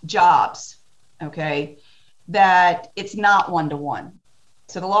on jobs, okay, that it's not one-to-one.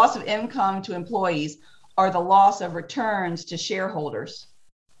 So the loss of income to employees or the loss of returns to shareholders,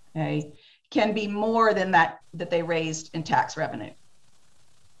 okay, can be more than that they raised in tax revenue.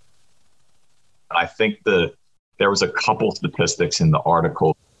 I think there was a couple statistics in the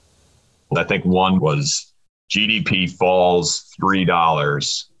article. I think one was GDP falls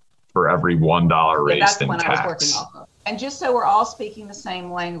 $3 for every $1 raised in tax. That's the one I was working off of. And just so we're all speaking the same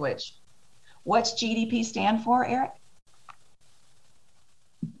language, what's GDP stand for, Eric?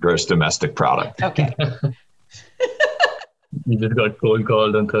 Gross domestic product. Okay. You just got cold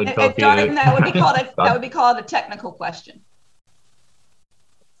called on third coffee. Darn, that would be called a technical question.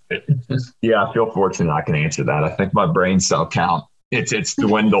 Yeah, I feel fortunate I can answer that. I think my brain cell count it's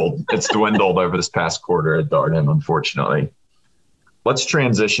dwindled. It's dwindled over this past quarter at Darden, unfortunately. Let's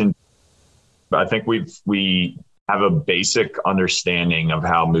transition. I think we have a basic understanding of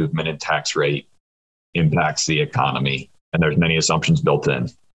how movement in tax rate impacts the economy, and there's many assumptions built in.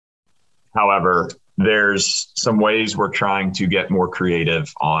 However, there's some ways we're trying to get more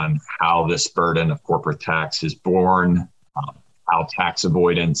creative on how this burden of corporate tax is born, how tax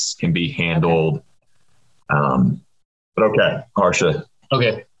avoidance can be handled. But okay, Harsha.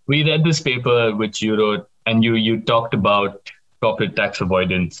 Okay, we read this paper which you wrote, and you talked about corporate tax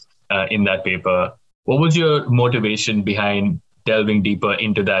avoidance in that paper. What was your motivation behind delving deeper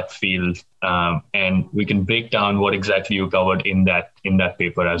into that field? And we can break down what exactly you covered in that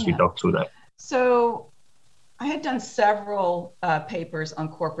paper as we talk through that. So I had done several papers on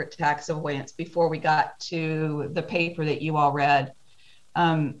corporate tax avoidance before we got to the paper that you all read.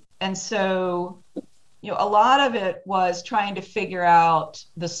 And so a lot of it was trying to figure out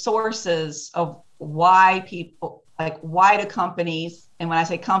the sources of why people, like why do companies, and when I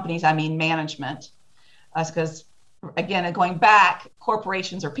say companies, I mean management, because again, going back,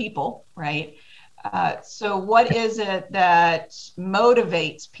 corporations are people, right? So what is it that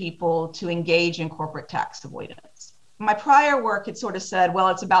motivates people to engage in corporate tax avoidance? My prior work had sort of said, well,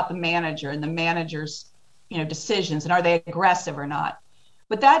 it's about the manager and the manager's, decisions, and are they aggressive or not?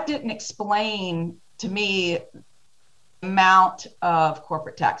 But that didn't explain to me the amount of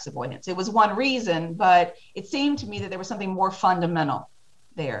corporate tax avoidance. It was one reason, but it seemed to me that there was something more fundamental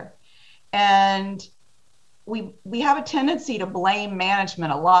there. And we have a tendency to blame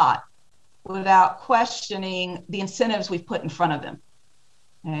management a lot without questioning the incentives we've put in front of them.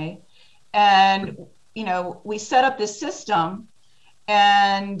 Okay. And, we set up this system,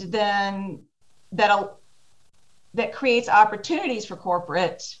 and then that creates opportunities for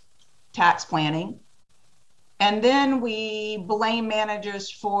corporate tax planning. And then we blame managers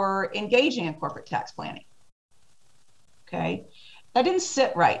for engaging in corporate tax planning. Okay. That didn't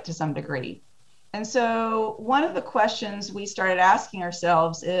sit right to some degree. And so one of the questions we started asking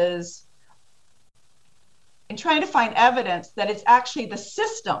ourselves is, in trying to find evidence that it's actually the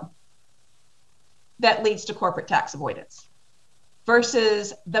system that leads to corporate tax avoidance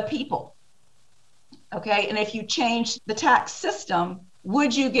versus the people. Okay, and if you change the tax system,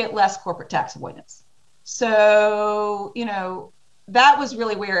 would you get less corporate tax avoidance? So, that was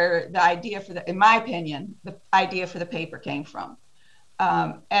really where the idea in my opinion, the idea for the paper came from.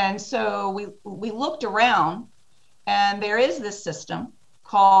 And so we looked around, and there is this system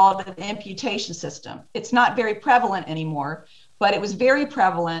called an imputation system. It's not very prevalent anymore, but it was very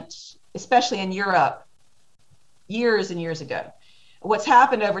prevalent, especially in Europe, years and years ago. What's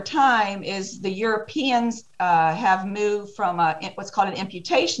happened over time is the Europeans have moved from what's called an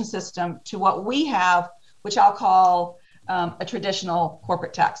imputation system to what we have, which I'll call a traditional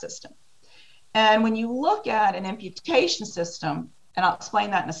corporate tax system. And when you look at an imputation system, and I'll explain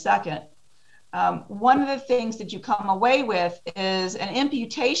that in a second, one of the things that you come away with is an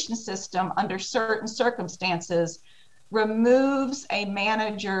imputation system under certain circumstances removes a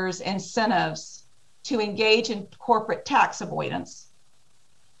manager's incentives to engage in corporate tax avoidance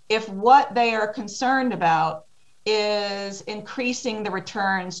if what they are concerned about is increasing the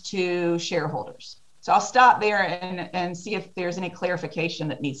returns to shareholders. So I'll stop there and see if there's any clarification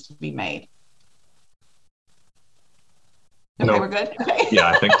that needs to be made. Okay, we're good. Okay. Yeah,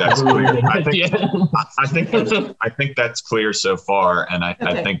 I think that's clear. I think that's clear so far, and I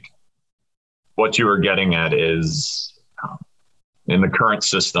think what you were getting at is in the current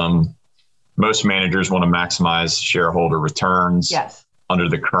system, most managers want to maximize shareholder returns. Yes. Under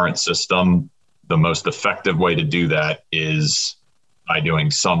the current system, the most effective way to do that is by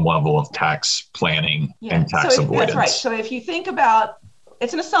doing some level of tax planning and tax avoidance. That's right. So if you think about,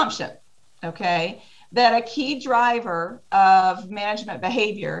 it's an assumption, okay, that a key driver of management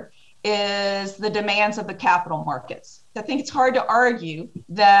behavior is the demands of the capital markets. I think it's hard to argue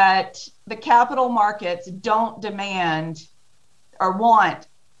that the capital markets don't demand or want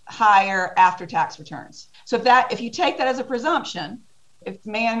higher after-tax returns. So if you take that as a presumption, if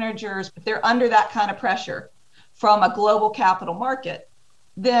managers, if they're under that kind of pressure from a global capital market,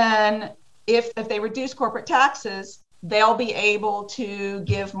 then if they reduce corporate taxes, they'll be able to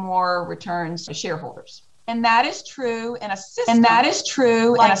give more returns to shareholders. And that is true in a system.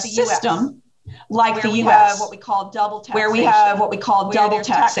 Like the US. We have what we call double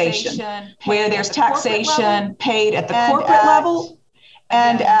taxation. Where there's taxation paid at the corporate level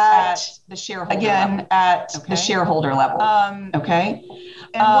and at the shareholder level. Okay.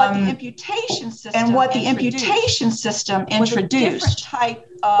 And what the imputation system introduced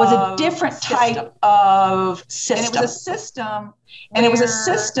was a different type of system. And it was a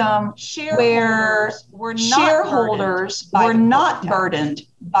system where shareholders were not burdened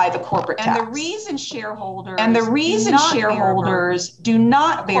by the corporate tax. And the reason shareholders do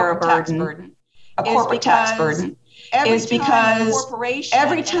not bear a corporate tax burden is because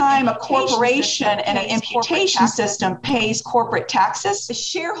every time a corporation and an imputation system pays corporate taxes, the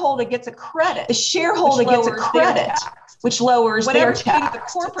shareholder gets a credit. Which lowers their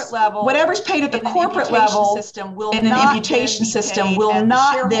tax. Whatever's paid at the corporate level in an imputation system will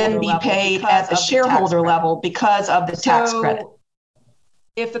not then be paid at the shareholder level because of the tax credit.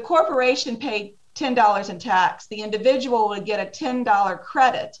 If the corporation paid $10 in tax, the individual would get a $10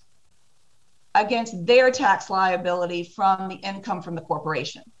 credit against their tax liability from the income from the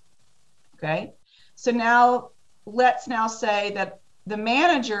corporation. Okay, so now let's say that the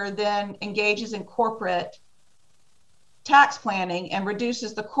manager then engages in corporate tax planning and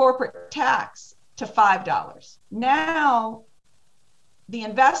reduces the corporate tax to $5. Now the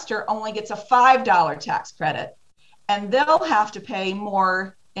investor only gets a $5 tax credit, and they'll have to pay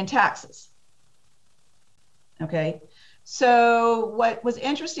more in taxes. Okay. So what was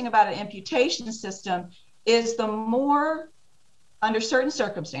interesting about an imputation system is the more, under certain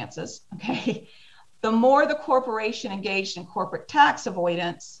circumstances, okay, the more the corporation engaged in corporate tax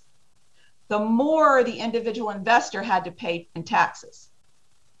avoidance, the more the individual investor had to pay in taxes.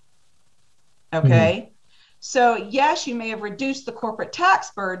 Okay. Mm-hmm. So yes, you may have reduced the corporate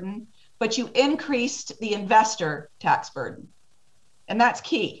tax burden, but you increased the investor tax burden. And that's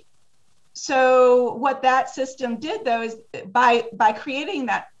key. So what that system did, though, is by creating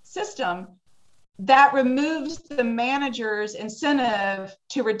that system, that removes the manager's incentive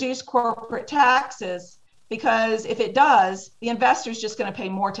to reduce corporate taxes, because if it does, the investor's just going to pay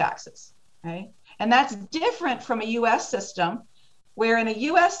more taxes. Okay? And that's different from a U.S. system, where in a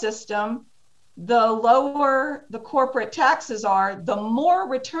U.S. system, the lower the corporate taxes are, the more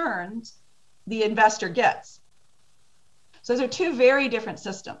returns the investor gets. So those are two very different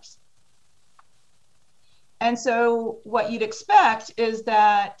systems. And so what you'd expect is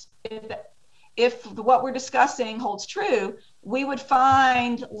that if what we're discussing holds true, we would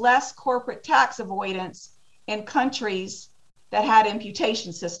find less corporate tax avoidance in countries that had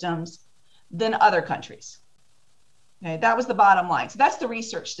imputation systems than other countries. Okay, that was the bottom line. So that's the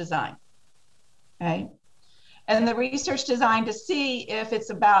research design. Okay, and the research design to see if it's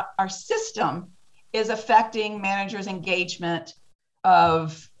about our system is affecting managers' engaging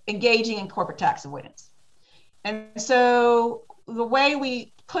in corporate tax avoidance. And so the way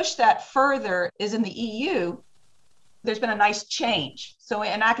we push that further is in the EU. There's been a nice change. So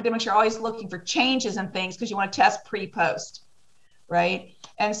in academics, you're always looking for changes in things because you want to test pre-post, right?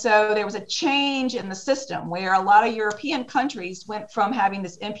 And so there was a change in the system where a lot of European countries went from having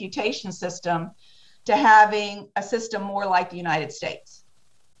this imputation system to having a system more like the United States.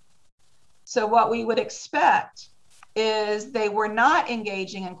 So what we would expect is they were not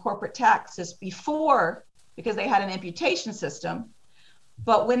engaging in corporate taxes before because they had an imputation system.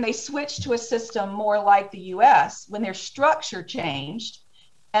 But when they switched to a system more like the US, when their structure changed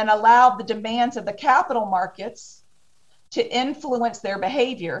and allowed the demands of the capital markets to influence their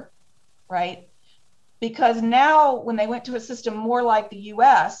behavior, right? Because now when they went to a system more like the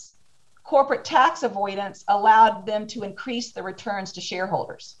US, corporate tax avoidance allowed them to increase the returns to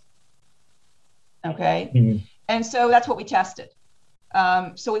shareholders. Okay. Mm-hmm. And so that's what we tested.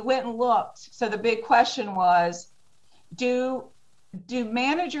 So we went and looked. So the big question was, do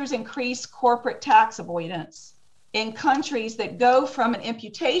managers increase corporate tax avoidance in countries that go from an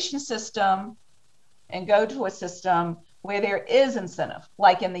imputation system and go to a system where there is incentive,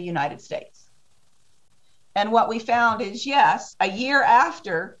 like in the United States? And what we found is, yes, a year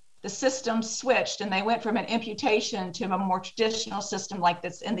after the system switched and they went from an imputation to a more traditional system like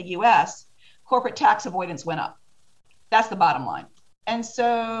this in the US, corporate tax avoidance went up. That's the bottom line. And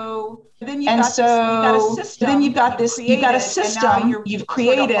so then you've got a system you've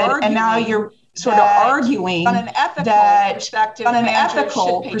created, and now you're sort of arguing on an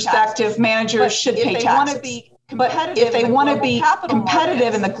ethical perspective, managers should pay taxes. But if they want to be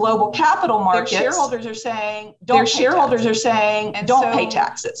competitive in the global capital markets, their shareholders are saying, don't pay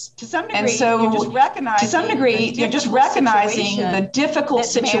taxes. To some degree, you're just recognizing the difficult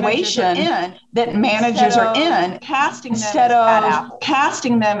situation that managers are in, instead of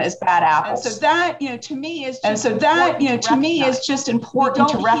casting them as bad apples. And so that, to me, is just important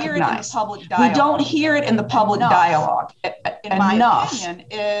to recognize. We don't hear it in the public dialogue enough.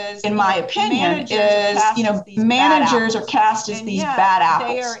 In my opinion, managers are cast as these bad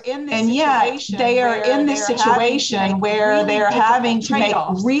apples, and yet they are in this situation where they are having to make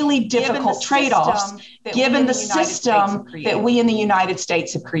really difficult trade-offs given the system that we in the United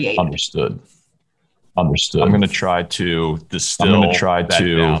States have created. Understood. I'm going to try to distill that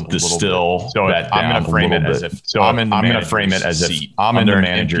down. So I'm going to frame it as if I'm in the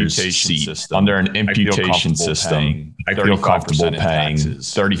manager's seat under an imputation system. I feel comfortable paying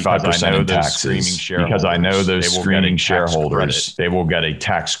 35% in taxes because I know those screaming shareholders, they will get a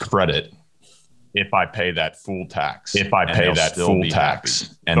tax credit if I pay that full tax.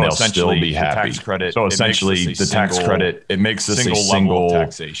 And they'll still be happy. So essentially, the tax credit, it makes this a single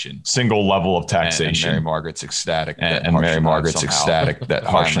level of taxation. And Mary Margaret's ecstatic. And Mary Margaret's ecstatic that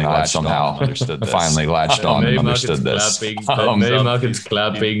Harsh and I somehow finally latched on and understood this. Mary Margaret's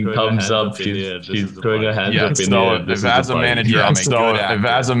clapping, thumbs up. She's throwing her hands up in the air. If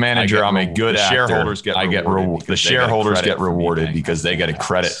as a manager, I'm a good actor. The shareholders get rewarded because they get a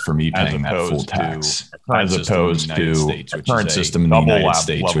credit for me paying that full tax. As opposed to a current system in the United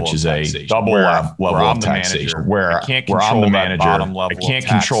States, which is a double level of taxation, where I'm the manager, I can't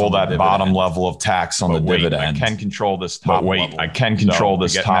control that bottom level of tax on the dividend. I can control this top level. I can control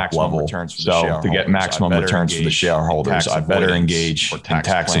this top level. So to get maximum returns for the shareholders, I better engage in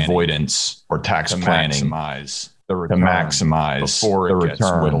tax avoidance or tax planning to maximize the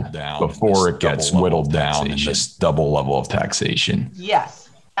return before it gets whittled down in this double level of taxation. Yes.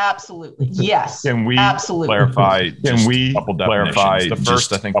 Absolutely. Yes. Can we clarify? A couple definitions? The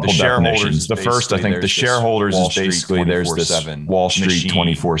first, I think the shareholders is basically there's this Wall Street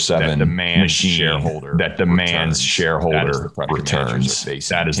 24/7 machine that demands shareholder returns.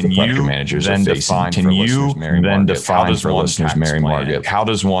 That is the pressure managers are facing. Can you then define for listeners, Mary Margaret, how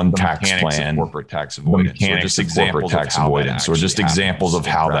does one tax plan corporate tax avoidance? The mechanics of corporate tax avoidance, or just examples of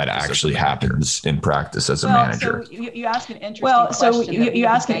how that actually happens in practice as a manager? So you ask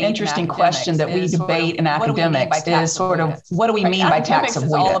an interesting question. That we debate in academics is sort of, what do we mean by tax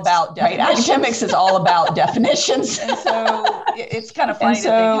avoidance? Academics is all about definitions. And so it's kind of funny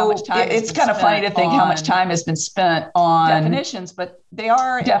to think how much time has been spent on definitions, but they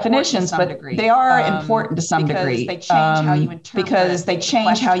are important to some degree because they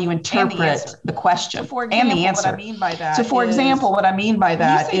change how you interpret the question and the answer. For example, what I mean by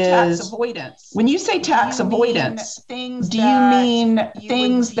that is, when you say tax avoidance, do you mean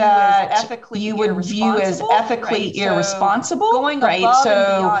things that you would view as ethically irresponsible? Going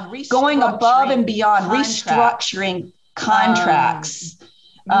above and beyond restructuring contracts,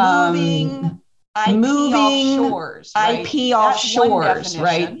 moving IP offshores,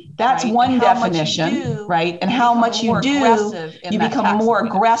 right? That's one definition, right? And how much you do, you become more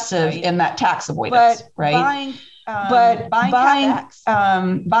aggressive in that tax avoidance, right? But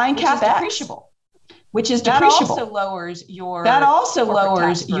buying CapEx, which is depreciable, that also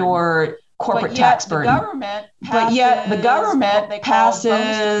lowers your corporate tax burden. But yet the government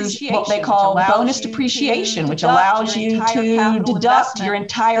passes what they call bonus depreciation, which allows you to deduct your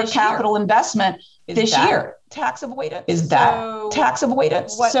entire capital investment this year. Tax avoidance. Is that tax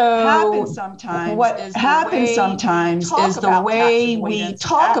avoidance? What happens sometimes is the way we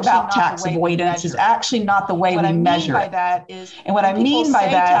talk about tax avoidance is actually not the way we measure it. And what I mean by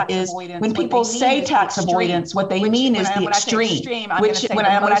that is when people say tax avoidance, what they mean is the extreme, which when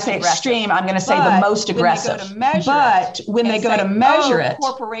I say extreme, I'm going to say the most aggressive. But when they go to measure it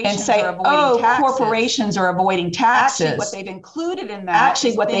and say, oh, corporations are avoiding taxes,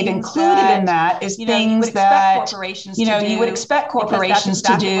 actually what they've included in that is things that you would expect corporations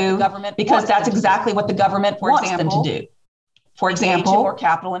to do because that's exactly what the government wants them to do. For example,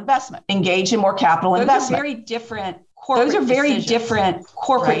 engage in more capital investment. Those are very different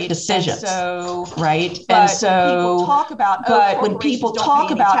corporate decisions. Right. And so, when people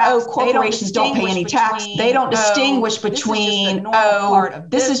talk about, corporations don't pay any tax, they don't distinguish between,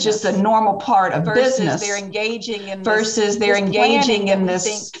 this is just a normal part of business versus they're engaging in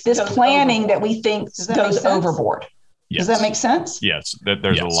this planning that we think goes overboard. Yes. Does that make sense? Yes.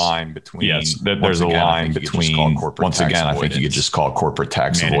 There's a line between. Yes. There's a line between. Once again, I think you could just call corporate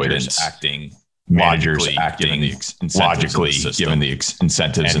tax avoidance managers acting logically given the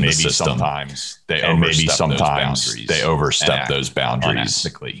incentives in the system. Sometimes they overstep those boundaries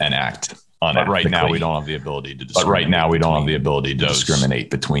and act unethically. But right now we don't have the ability to discriminate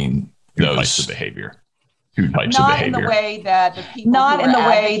between those types of behavior. Not in the way that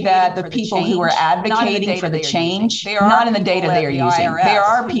the people who are advocating for the change, not in the data they are using. There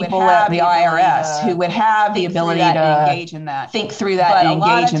are people at the IRS who would have the ability to think through that and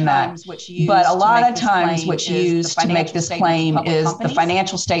engage in that. But a lot of times what's used to make this claim is the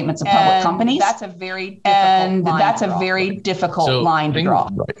financial statements of public companies. That's a very difficult line to draw.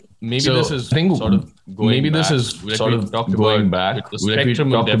 Maybe this is sort of going back. If we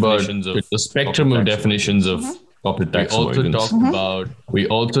talked about the spectrum of definitions of corporate tax avoidance. We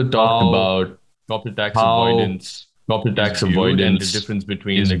also talked about corporate tax avoidance. Corporate tax avoidance is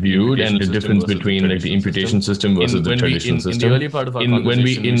viewed and the difference between like the imputation system versus the traditional system. In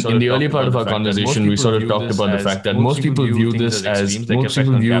the early part of our conversation, we sort of talked about the fact that most people view things as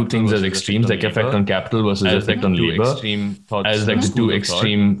extremes, like effect on capital versus effect on labor, as like the two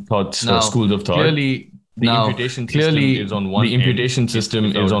extreme thoughts or schools of thought. Clearly, the imputation system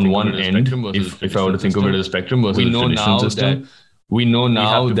is on one end. If I were to think of it as a spectrum versus the traditional system. We know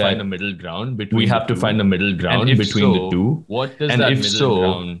now that we have to find a middle ground between the two. What does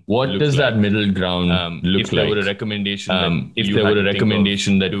that middle ground look like? If there were a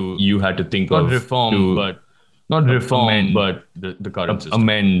recommendation that you had to think of, not reform, but the current system.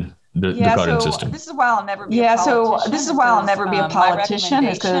 Amend the current system. This is why I'll never be a politician.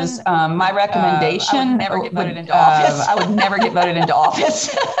 Because my recommendation, I would never get voted into office. I would never get voted into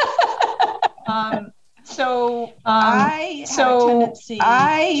office. So I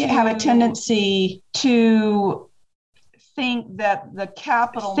have a tendency to think that the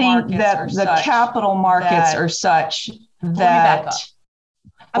capital markets are such that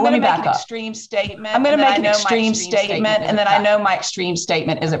I'm going to make an extreme statement. And then I know my extreme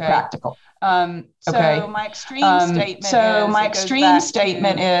statement isn't practical. So my extreme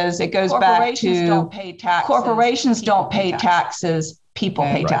statement is it goes back to corporations don't pay taxes. People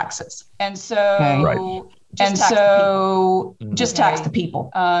pay taxes. And so just tax the people.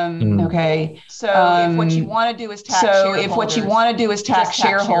 Okay. So if what you want to do is tax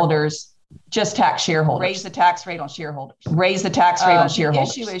shareholders, just tax shareholders. Raise the tax rate on shareholders. The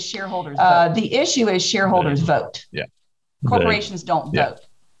issue is shareholders vote. Yeah. Corporations don't vote.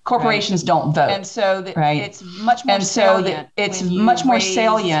 And so it's much more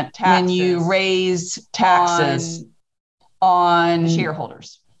salient when you raise taxes on the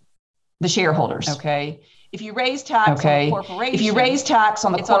shareholders. Okay. If you raise tax on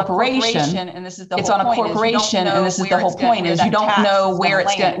the corporation, and this is the whole point, is you don't know where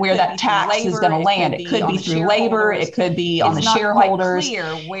that tax is going to land. It could be through labor, it could be on the shareholders.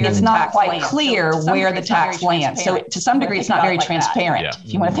 It's not quite clear where the tax lands. So to some degree, it's not very transparent.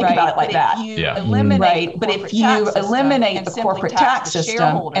 If you want to think about it like that. But if you eliminate the corporate tax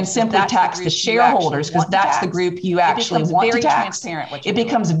system and simply tax the shareholders, because that's the group you actually want to tax, it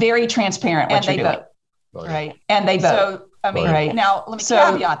becomes very transparent what you're doing. Right. And they vote. I mean, right. Now, let me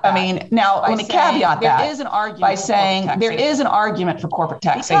caveat that. There is an argument by saying there is an argument for corporate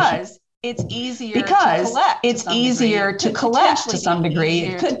taxation. Because it's easier to collect to some degree.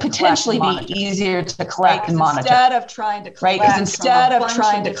 It could potentially be easier to collect and monitor. Instead of trying to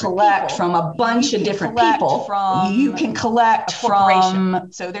collect, from a bunch of different people, you can collect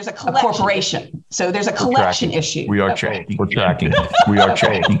from so there's a corporation. So there's a collection issue. We are tracking. We're tracking. We are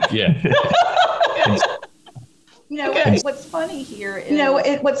tracking. Yeah. What's funny here is,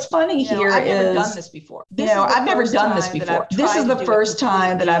 I've never done this before. I've never done this before. This is the first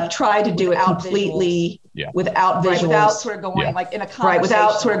time that I've tried to do it completely without visuals. Without sort of going like in a conversation. Right,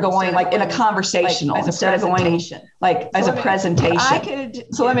 without sort of going like in a conversational instead of going like as a presentation.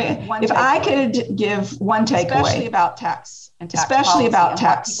 If I could give one takeaway. Especially about tax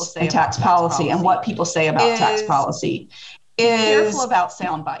and tax policy and what people say about tax policy. Be careful about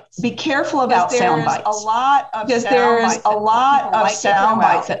sound bites. Be careful about sound bites. Because there's a lot of sound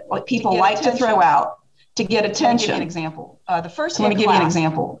bites that people like to throw out to get attention. Let me give you an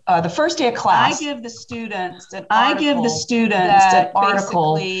example. The first day of class. I give the students an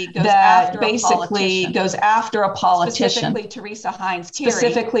article that basically goes after a politician.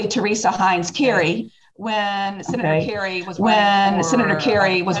 Specifically Teresa Heinz Kerry. When Senator Kerry was running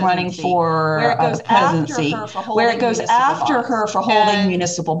for the presidency, where it goes after her for holding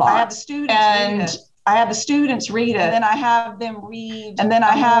municipal bonds. I have the students read it. And then I have them read a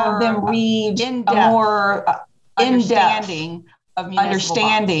more in-depth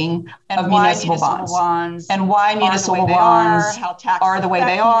understanding of municipal bonds and why municipal bonds are the way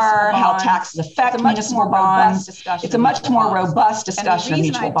they are, how taxes affect municipal bonds. It's a much more robust discussion of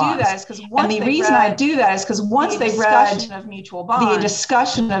municipal bonds. And the reason I do that is because once they've read the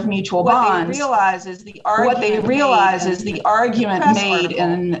discussion of municipal bonds, what they realize is the argument made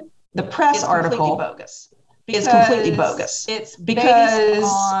in the press article is completely bogus. It's based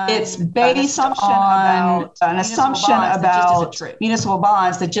on an assumption about municipal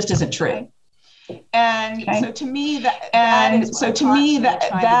bonds that just isn't true. So to me,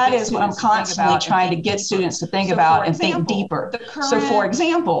 that is what I'm constantly trying to get students to think about and think deeper. So, for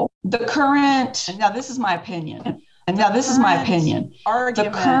example, the current. And now this is my opinion. The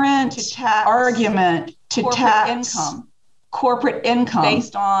current argument to tax corporate income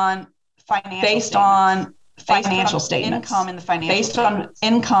based on financial statements. Income in the financial based on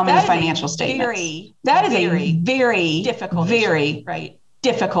income in the financial statements. That is a very difficult issue.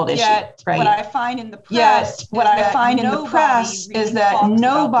 Yet, what I find in the press is that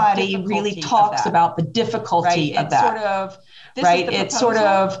nobody really talks about the difficulty of that. This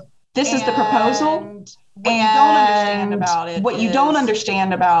is the proposal. And what you don't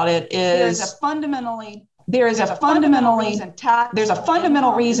understand about it is there's a fundamental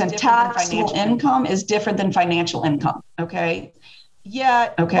reason taxable income is different than financial income. Okay.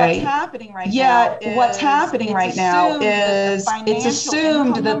 Yet what's happening right now is it's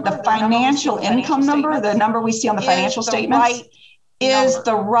assumed that the financial income number, the number we see on the financial statements, is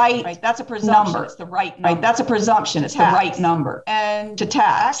the right That's a presumption. Number. It's the right number. Right. That's a presumption. It's the right number to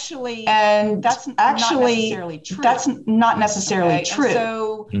tax. That's not necessarily true. That's not necessarily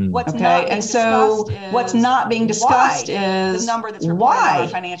true. And so what's not being discussed is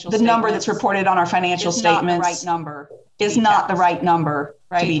the number that's reported on our financial statements is not the right number. Is not the right number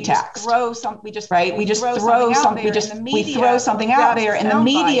to be taxed. We throw something out there, and the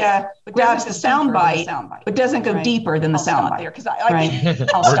media grabs the soundbite, but doesn't go deeper than the soundbite.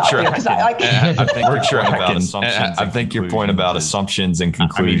 I'll stop there because I like it. We're tracking. I think your point about assumptions and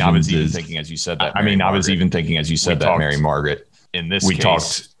conclusions. I was even thinking as you said that. Mary Margaret. In this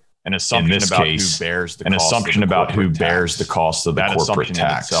case. An assumption about who bears the cost of the corporate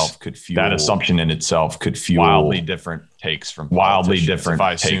tax. That assumption in itself could fuel wildly different takes from politicians. If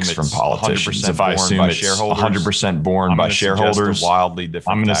I assume it's 100% borne by shareholders, I'm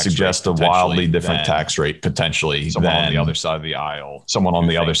going to suggest a wildly different tax rate potentially. Someone on the other side of the aisle.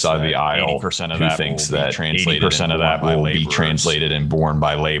 80% of that will be translated and borne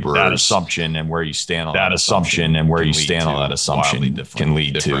by laborers. That assumption and where you stand on that assumption can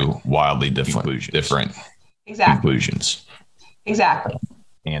lead to wildly different conclusions. Exactly.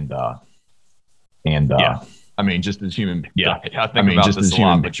 I mean, just as human. I think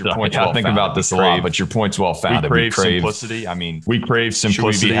about this a lot, but your point's well founded. We crave simplicity. We crave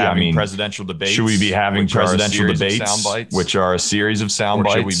simplicity. Should we be having presidential debates? Which are a series of sound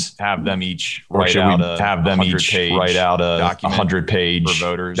bites? Should we have them each write out a 100-page document for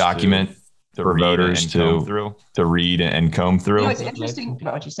voters document for voters to read and comb through. It's interesting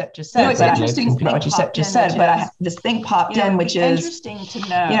about what you just said. But this thing popped in, which is interesting to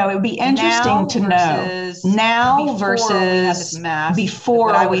know. It would be interesting to know now versus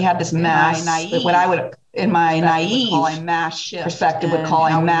before we had this mass. What I would, in my naive perspective, would call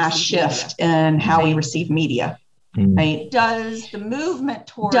a mass shift in how we receive media. Right? Does the movement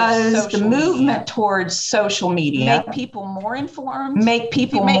towards social media make people more informed? Make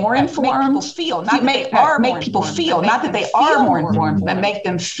people feel, not that they are more informed, but make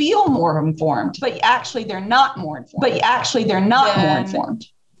them feel more informed. But actually, they're not more informed. More informed.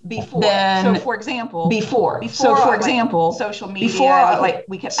 Before. So for example, social media,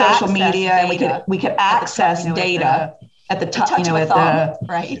 we could access data at the touch of a thumb,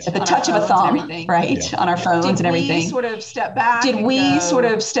 right? At the touch of a thumb, right? On our phones and everything. Did we sort of step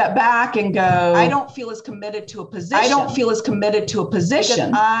back? And go? I don't feel as committed to a position.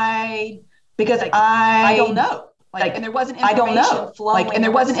 Because I don't know. And there wasn't information flowing.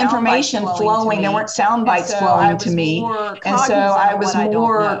 There wasn't information flowing. There weren't sound bites flowing to me. And so I was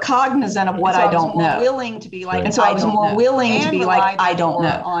more cognizant of what I don't know. Willing to be like, and so I was more willing to be like, I don't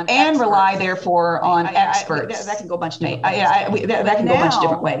know, and rely therefore on experts. That can go a bunch of different ways. That can go a bunch of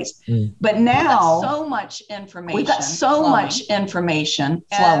different ways. But now we've got so much information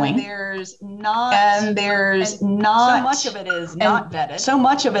flowing. And there's not. So much of it is not vetted.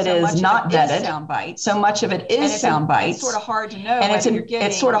 So much of it is sound bites. It's sort of hard to know. And it's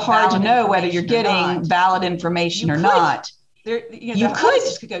sort of hard to know whether you're getting valid information or not. The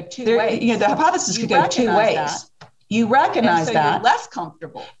hypothesis could go two ways. The hypothesis could go two ways. You recognize that. You're less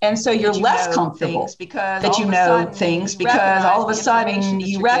comfortable. And so you're less comfortable that you know things because all of a sudden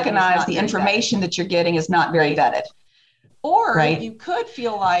you recognize the information that you're getting is not very vetted. Or you could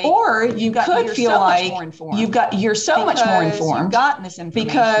feel like you're so much more informed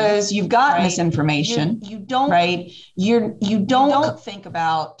because you've gotten this information. You don't think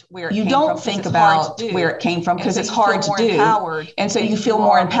about where it came from because it's hard to do. And so you feel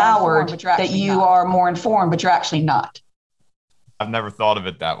more empowered that you are more informed, but you're actually not. I've never thought of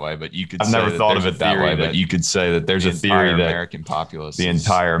it that way, but you could say that there's a theory that the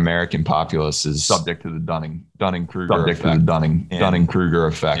entire American populace is subject to the Dunning-Kruger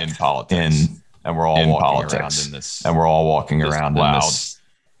effect in politics, and we're all walking around in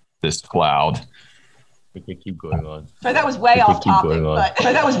this cloud. We can keep going on. So that was way off topic, but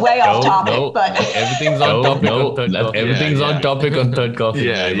everything's on topic. Everything's on topic on Third Coffee.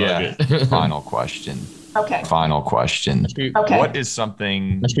 Yeah. Final question. Okay. Final question. Okay. What is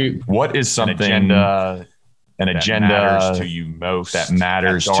something? An agenda that matters to you most at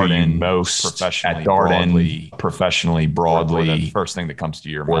Darden, professionally, broadly, or the first thing that comes to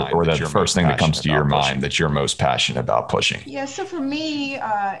your mind, that you're most passionate about pushing. Yeah. So for me,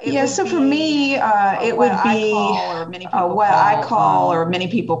 it would be what I call, or many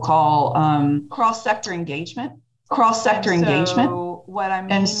people call, cross-sector engagement. What I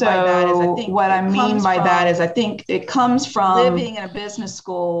mean by that is I think it comes from living in a business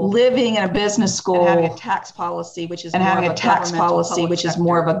school, and having a tax policy, which is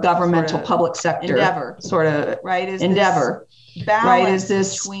more of a governmental public sector endeavor, sort of endeavor. Is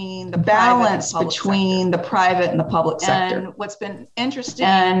this between the balance between the private and the public sector? And what's been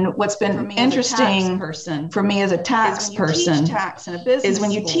interesting for me as a tax person is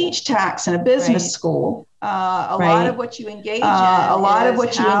when you teach tax in a business school. A lot of what you engage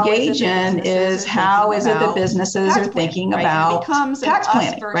in is how is it that businesses are thinking about tax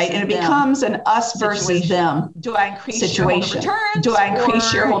planning, right? And it becomes an us versus them. Do I increase situation? Do I increase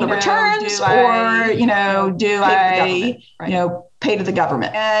shareholder returns, or do I pay to the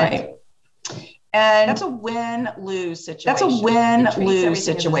government, right? And that's a win-lose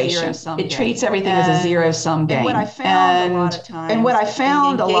situation. It treats everything as a zero-sum game. And what I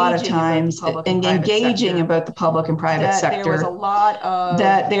found a lot of times in engaging in both the public and private sector, there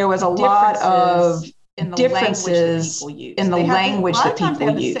was a lot of differences in the language that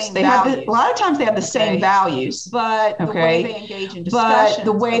people use. A lot of times they have the same values, but the way they engage in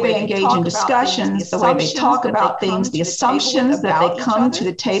discussions, the way they talk about things, the assumptions that they come to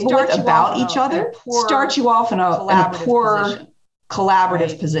the table with about each other, start you off in a poor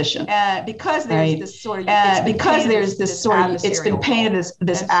collaborative position. Because there's this sort of, it's been painted as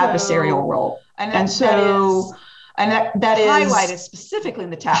this adversarial role, and that is highlighted specifically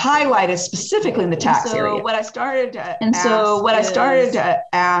in the tax area. So what I started to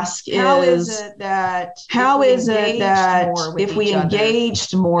ask is, how is it that if we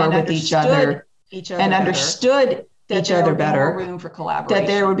engaged more with each other and understood each other better, room for collaboration.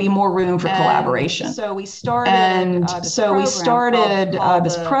 That there would be more room for collaboration. So we started this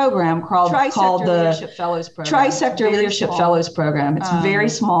program called the Leadership Fellows Program. Tri-Sector Leadership Fellows Program. It's very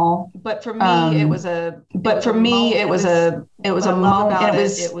small, but for me it was a moment.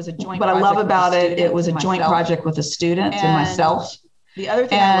 It was a joint. What I love about it, it was a joint project with a student and myself. The other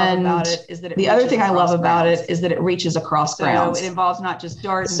thing I love about it is that it reaches across grounds. So it involves not just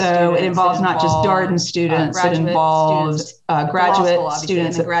Darden students. It involves It involves graduate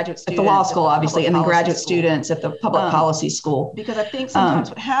students at the law school, obviously, and then graduate students at the public policy school. Because I think sometimes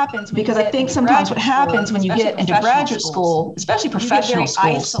what happens when you get into graduate school, especially professional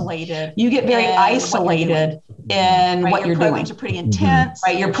schools, you get very isolated in what you're doing. Your programs are pretty intense.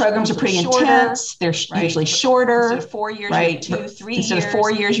 Right, your programs are pretty intense. They're usually shorter. Instead of 4 years, right? You have 2, 3 Instead years. of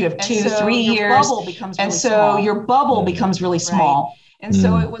 4 years, you have 2, 3 years. Your bubble becomes really small. And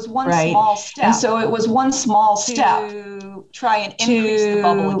so it was one small step. And so it was one small step to try and increase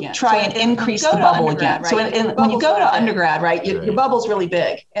the bubble again. So when you go to undergrad, right, your bubble's really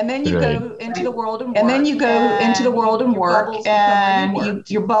big. And then you go into the world and work. And then you go into the world and work, and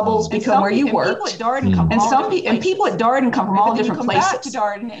your bubbles become where you work. And people at Darden come from all different places.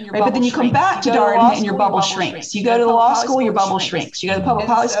 But then you come back to Darden and your bubble shrinks. You go to the law school, your bubble shrinks. You go to the public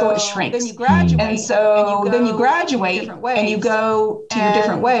policy school, it shrinks. Then you graduate. And so then you graduate and you go to your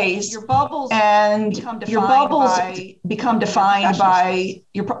different ways, your bubbles become defined by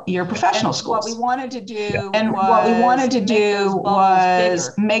your professional schools. What we wanted to do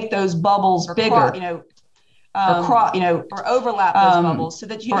was make those bubbles bigger, or overlap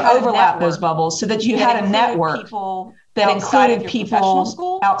those bubbles so that you had a network that included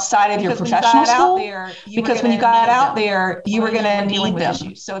people outside of your professional school, because when you got out there, you were going to need them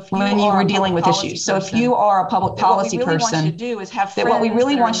when you were dealing with issues. So if you are a public policy person, what we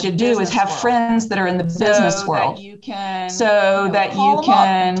really want you to do is have friends that are in the business world, so that you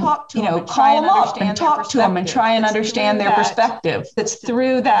can call them up and talk to them and try and understand their perspective. That's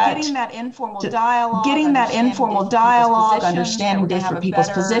through that, getting that informal dialogue, understanding different people's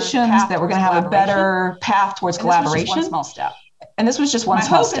positions, that we're going to have a better path towards collaboration. Small step. And this was just one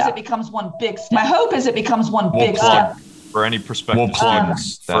small step. My hope is it becomes one big step. My hope is it becomes one big step. For any prospective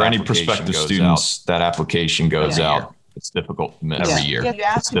students, that application goes out. It's difficult to miss every year.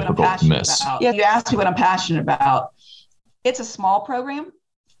 It's difficult to miss. You asked me what I'm passionate about. It's a small program.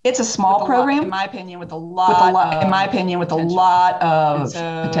 In my opinion, with a lot of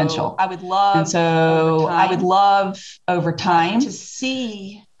potential. I would love over time to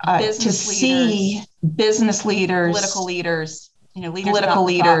see business leaders, political leaders,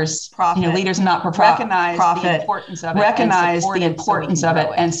 leaders not for profit, recognize the importance of it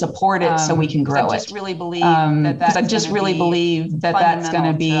and support it so we can grow it. I just really believe that that's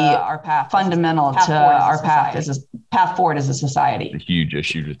going to be fundamental to our path as a path forward as a society. It's a huge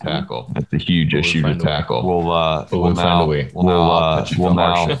issue to tackle. We'll find a way. I'll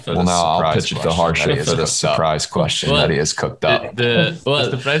pitch it to Harsha for the surprise question that he has cooked up. The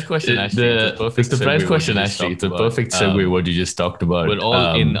surprise question actually. It's a perfect segue what you just talked about. We're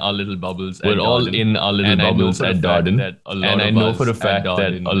all in our little bubbles. We're all in our little bubbles at Darden, and I know for a fact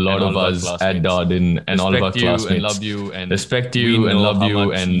that a lot of us at Darden and all of our classmates respect you and love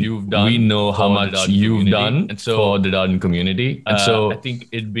you, and we know how much you've done for the Darden community. And so I think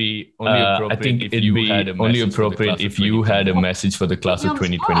it'd be only appropriate if you had a message for the class of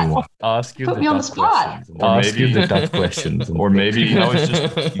 2021. Ask you Put me on the spot. Ask you the tough questions, or maybe you can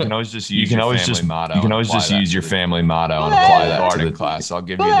always just use your family motto and apply that to the class. I'll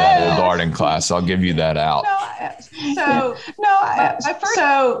give you that old Darden class. I'll give you that out.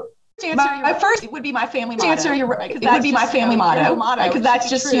 My first would be my family motto. It would be my family motto. Because that's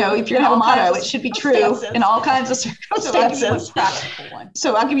just, if you're going to have a motto, it should be true in all kinds of circumstances.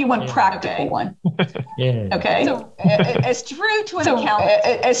 So I'll give you one practical one. Yeah. Okay. So as true to an accountant.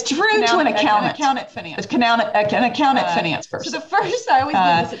 As true to an accountant. An accountant finance person. So the first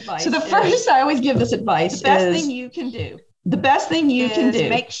I always give this advice. The best thing you can do. The best thing you can do.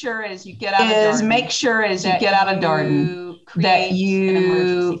 Make sure as you get out of Darden. That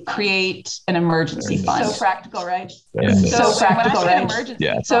you create an emergency fund. So practical, right? Yeah. So practical, right?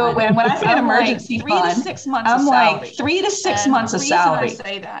 Yeah. So when I say an emergency fund, 3 to 6 months I'm of salary. like 3 to 6 months of salary.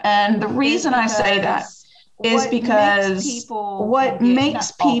 And the reason I say that is because what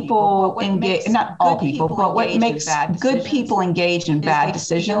makes people engage, not all people, but what makes good people engage in bad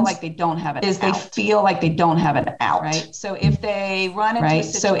decisions like they don't have it is they feel like they don't have an out. Right. So if they run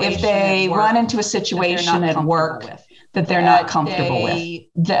into a situation at work that they're not comfortable with,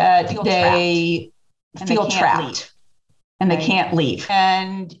 that they feel trapped. and they can't leave.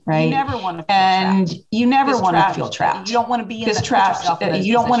 And right? You never want to feel and trapped. You never want to feel trapped. You don't want to be in this trapped.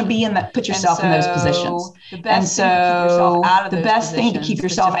 You don't want to be in that. Put yourself in those positions. The best thing to keep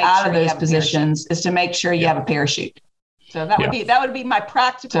yourself out of those positions is to make sure you have a parachute. So that would be my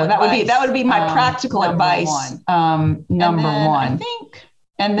practical. That would be my practical advice. Number one.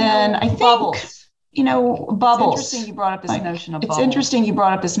 And then I think bubbles. Bubbles. It's interesting you brought up this notion of bubbles. It's interesting you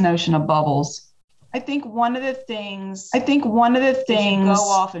brought up this notion of bubbles. I think one of the things as you go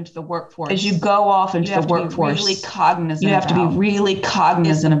off into the workforce, you have to be really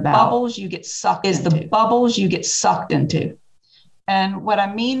cognizant about the bubbles you get sucked into. And what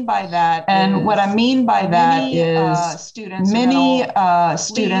I mean by that is many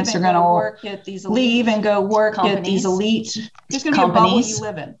students are going to leave and go work at these elite There's going to be a bubble you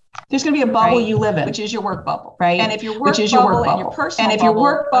live in. There's going to be a bubble you live in, which is your work bubble, right? And if your work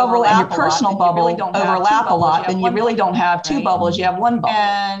bubble and your personal bubble overlap a lot, then you really don't have two bubbles. You have one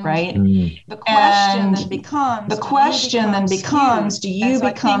bubble, right? The question then becomes, do you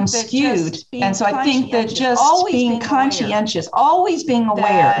become skewed? And so I think that just being conscientious, always being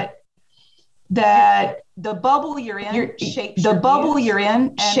aware that the bubble you're in shapes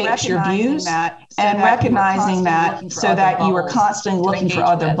your views, and recognizing that so that you are constantly looking for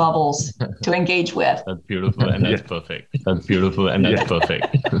other bubbles to engage with. That's beautiful, and that's perfect. That's beautiful, and that's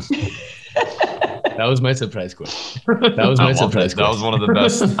perfect. That was my surprise question. That was one of the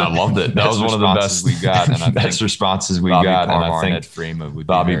best. I loved it. That was one of the best we got, and I best responses we got. And I think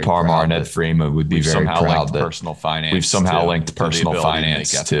Bobby Parmar and Ed Freema would be very proud that we've somehow linked personal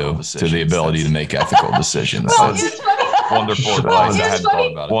finance to the ability to make ethical decisions. Wonderful advice. I hadn't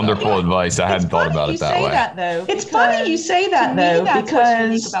thought about it. Wonderful advice. I hadn't thought about it that way. It's funny you say that though,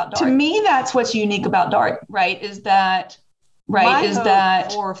 because to me that's what's unique about Darden. Right? Is that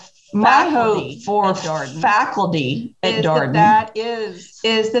my hope for faculty at Darden is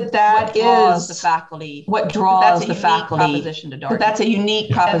that what draws the faculty. That's a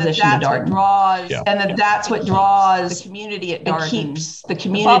unique proposition to Darden. And that's what draws the community at Darden. Keeps the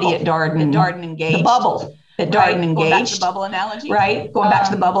community at Darden engaged. The bubble at Darden engaged. Going back to the bubble analogy. Right. Going back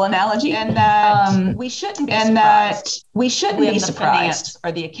to the bubble analogy. And that we shouldn't be surprised.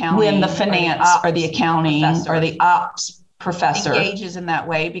 Or the accounting. When the finance or the accounting or the ops professor engages in that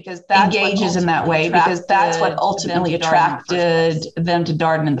way because that's what ultimately attracted them to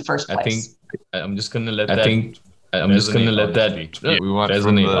Darden in the first place. I think I'm just going to let that we went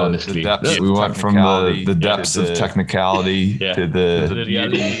resonate honestly. We went from the depths of technicality to the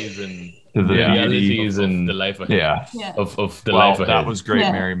realities and the life ahead. Of the life ahead. That was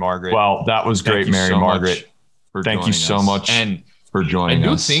great, Mary Margaret. Wow, that was great, Mary Margaret. Thank you so much for joining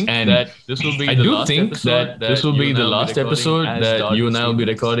us. I do think that this will be the last episode that you and I will be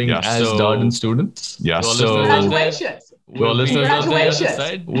recording as Darden students. Yes. So congratulations. Well, listeners on the other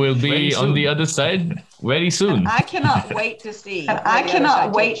side, we'll be on the other side very soon. And I cannot wait to see.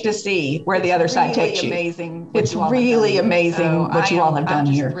 Where the other side takes you. It's really amazing what you all have done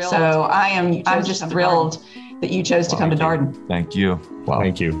here. So I'm just thrilled that you chose to come to Darden. Thank you. Wow.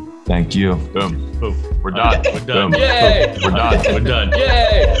 Thank you. Thank you. Boom. We're done. Boom. Yay. We're done.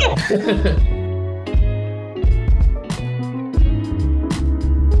 Yay.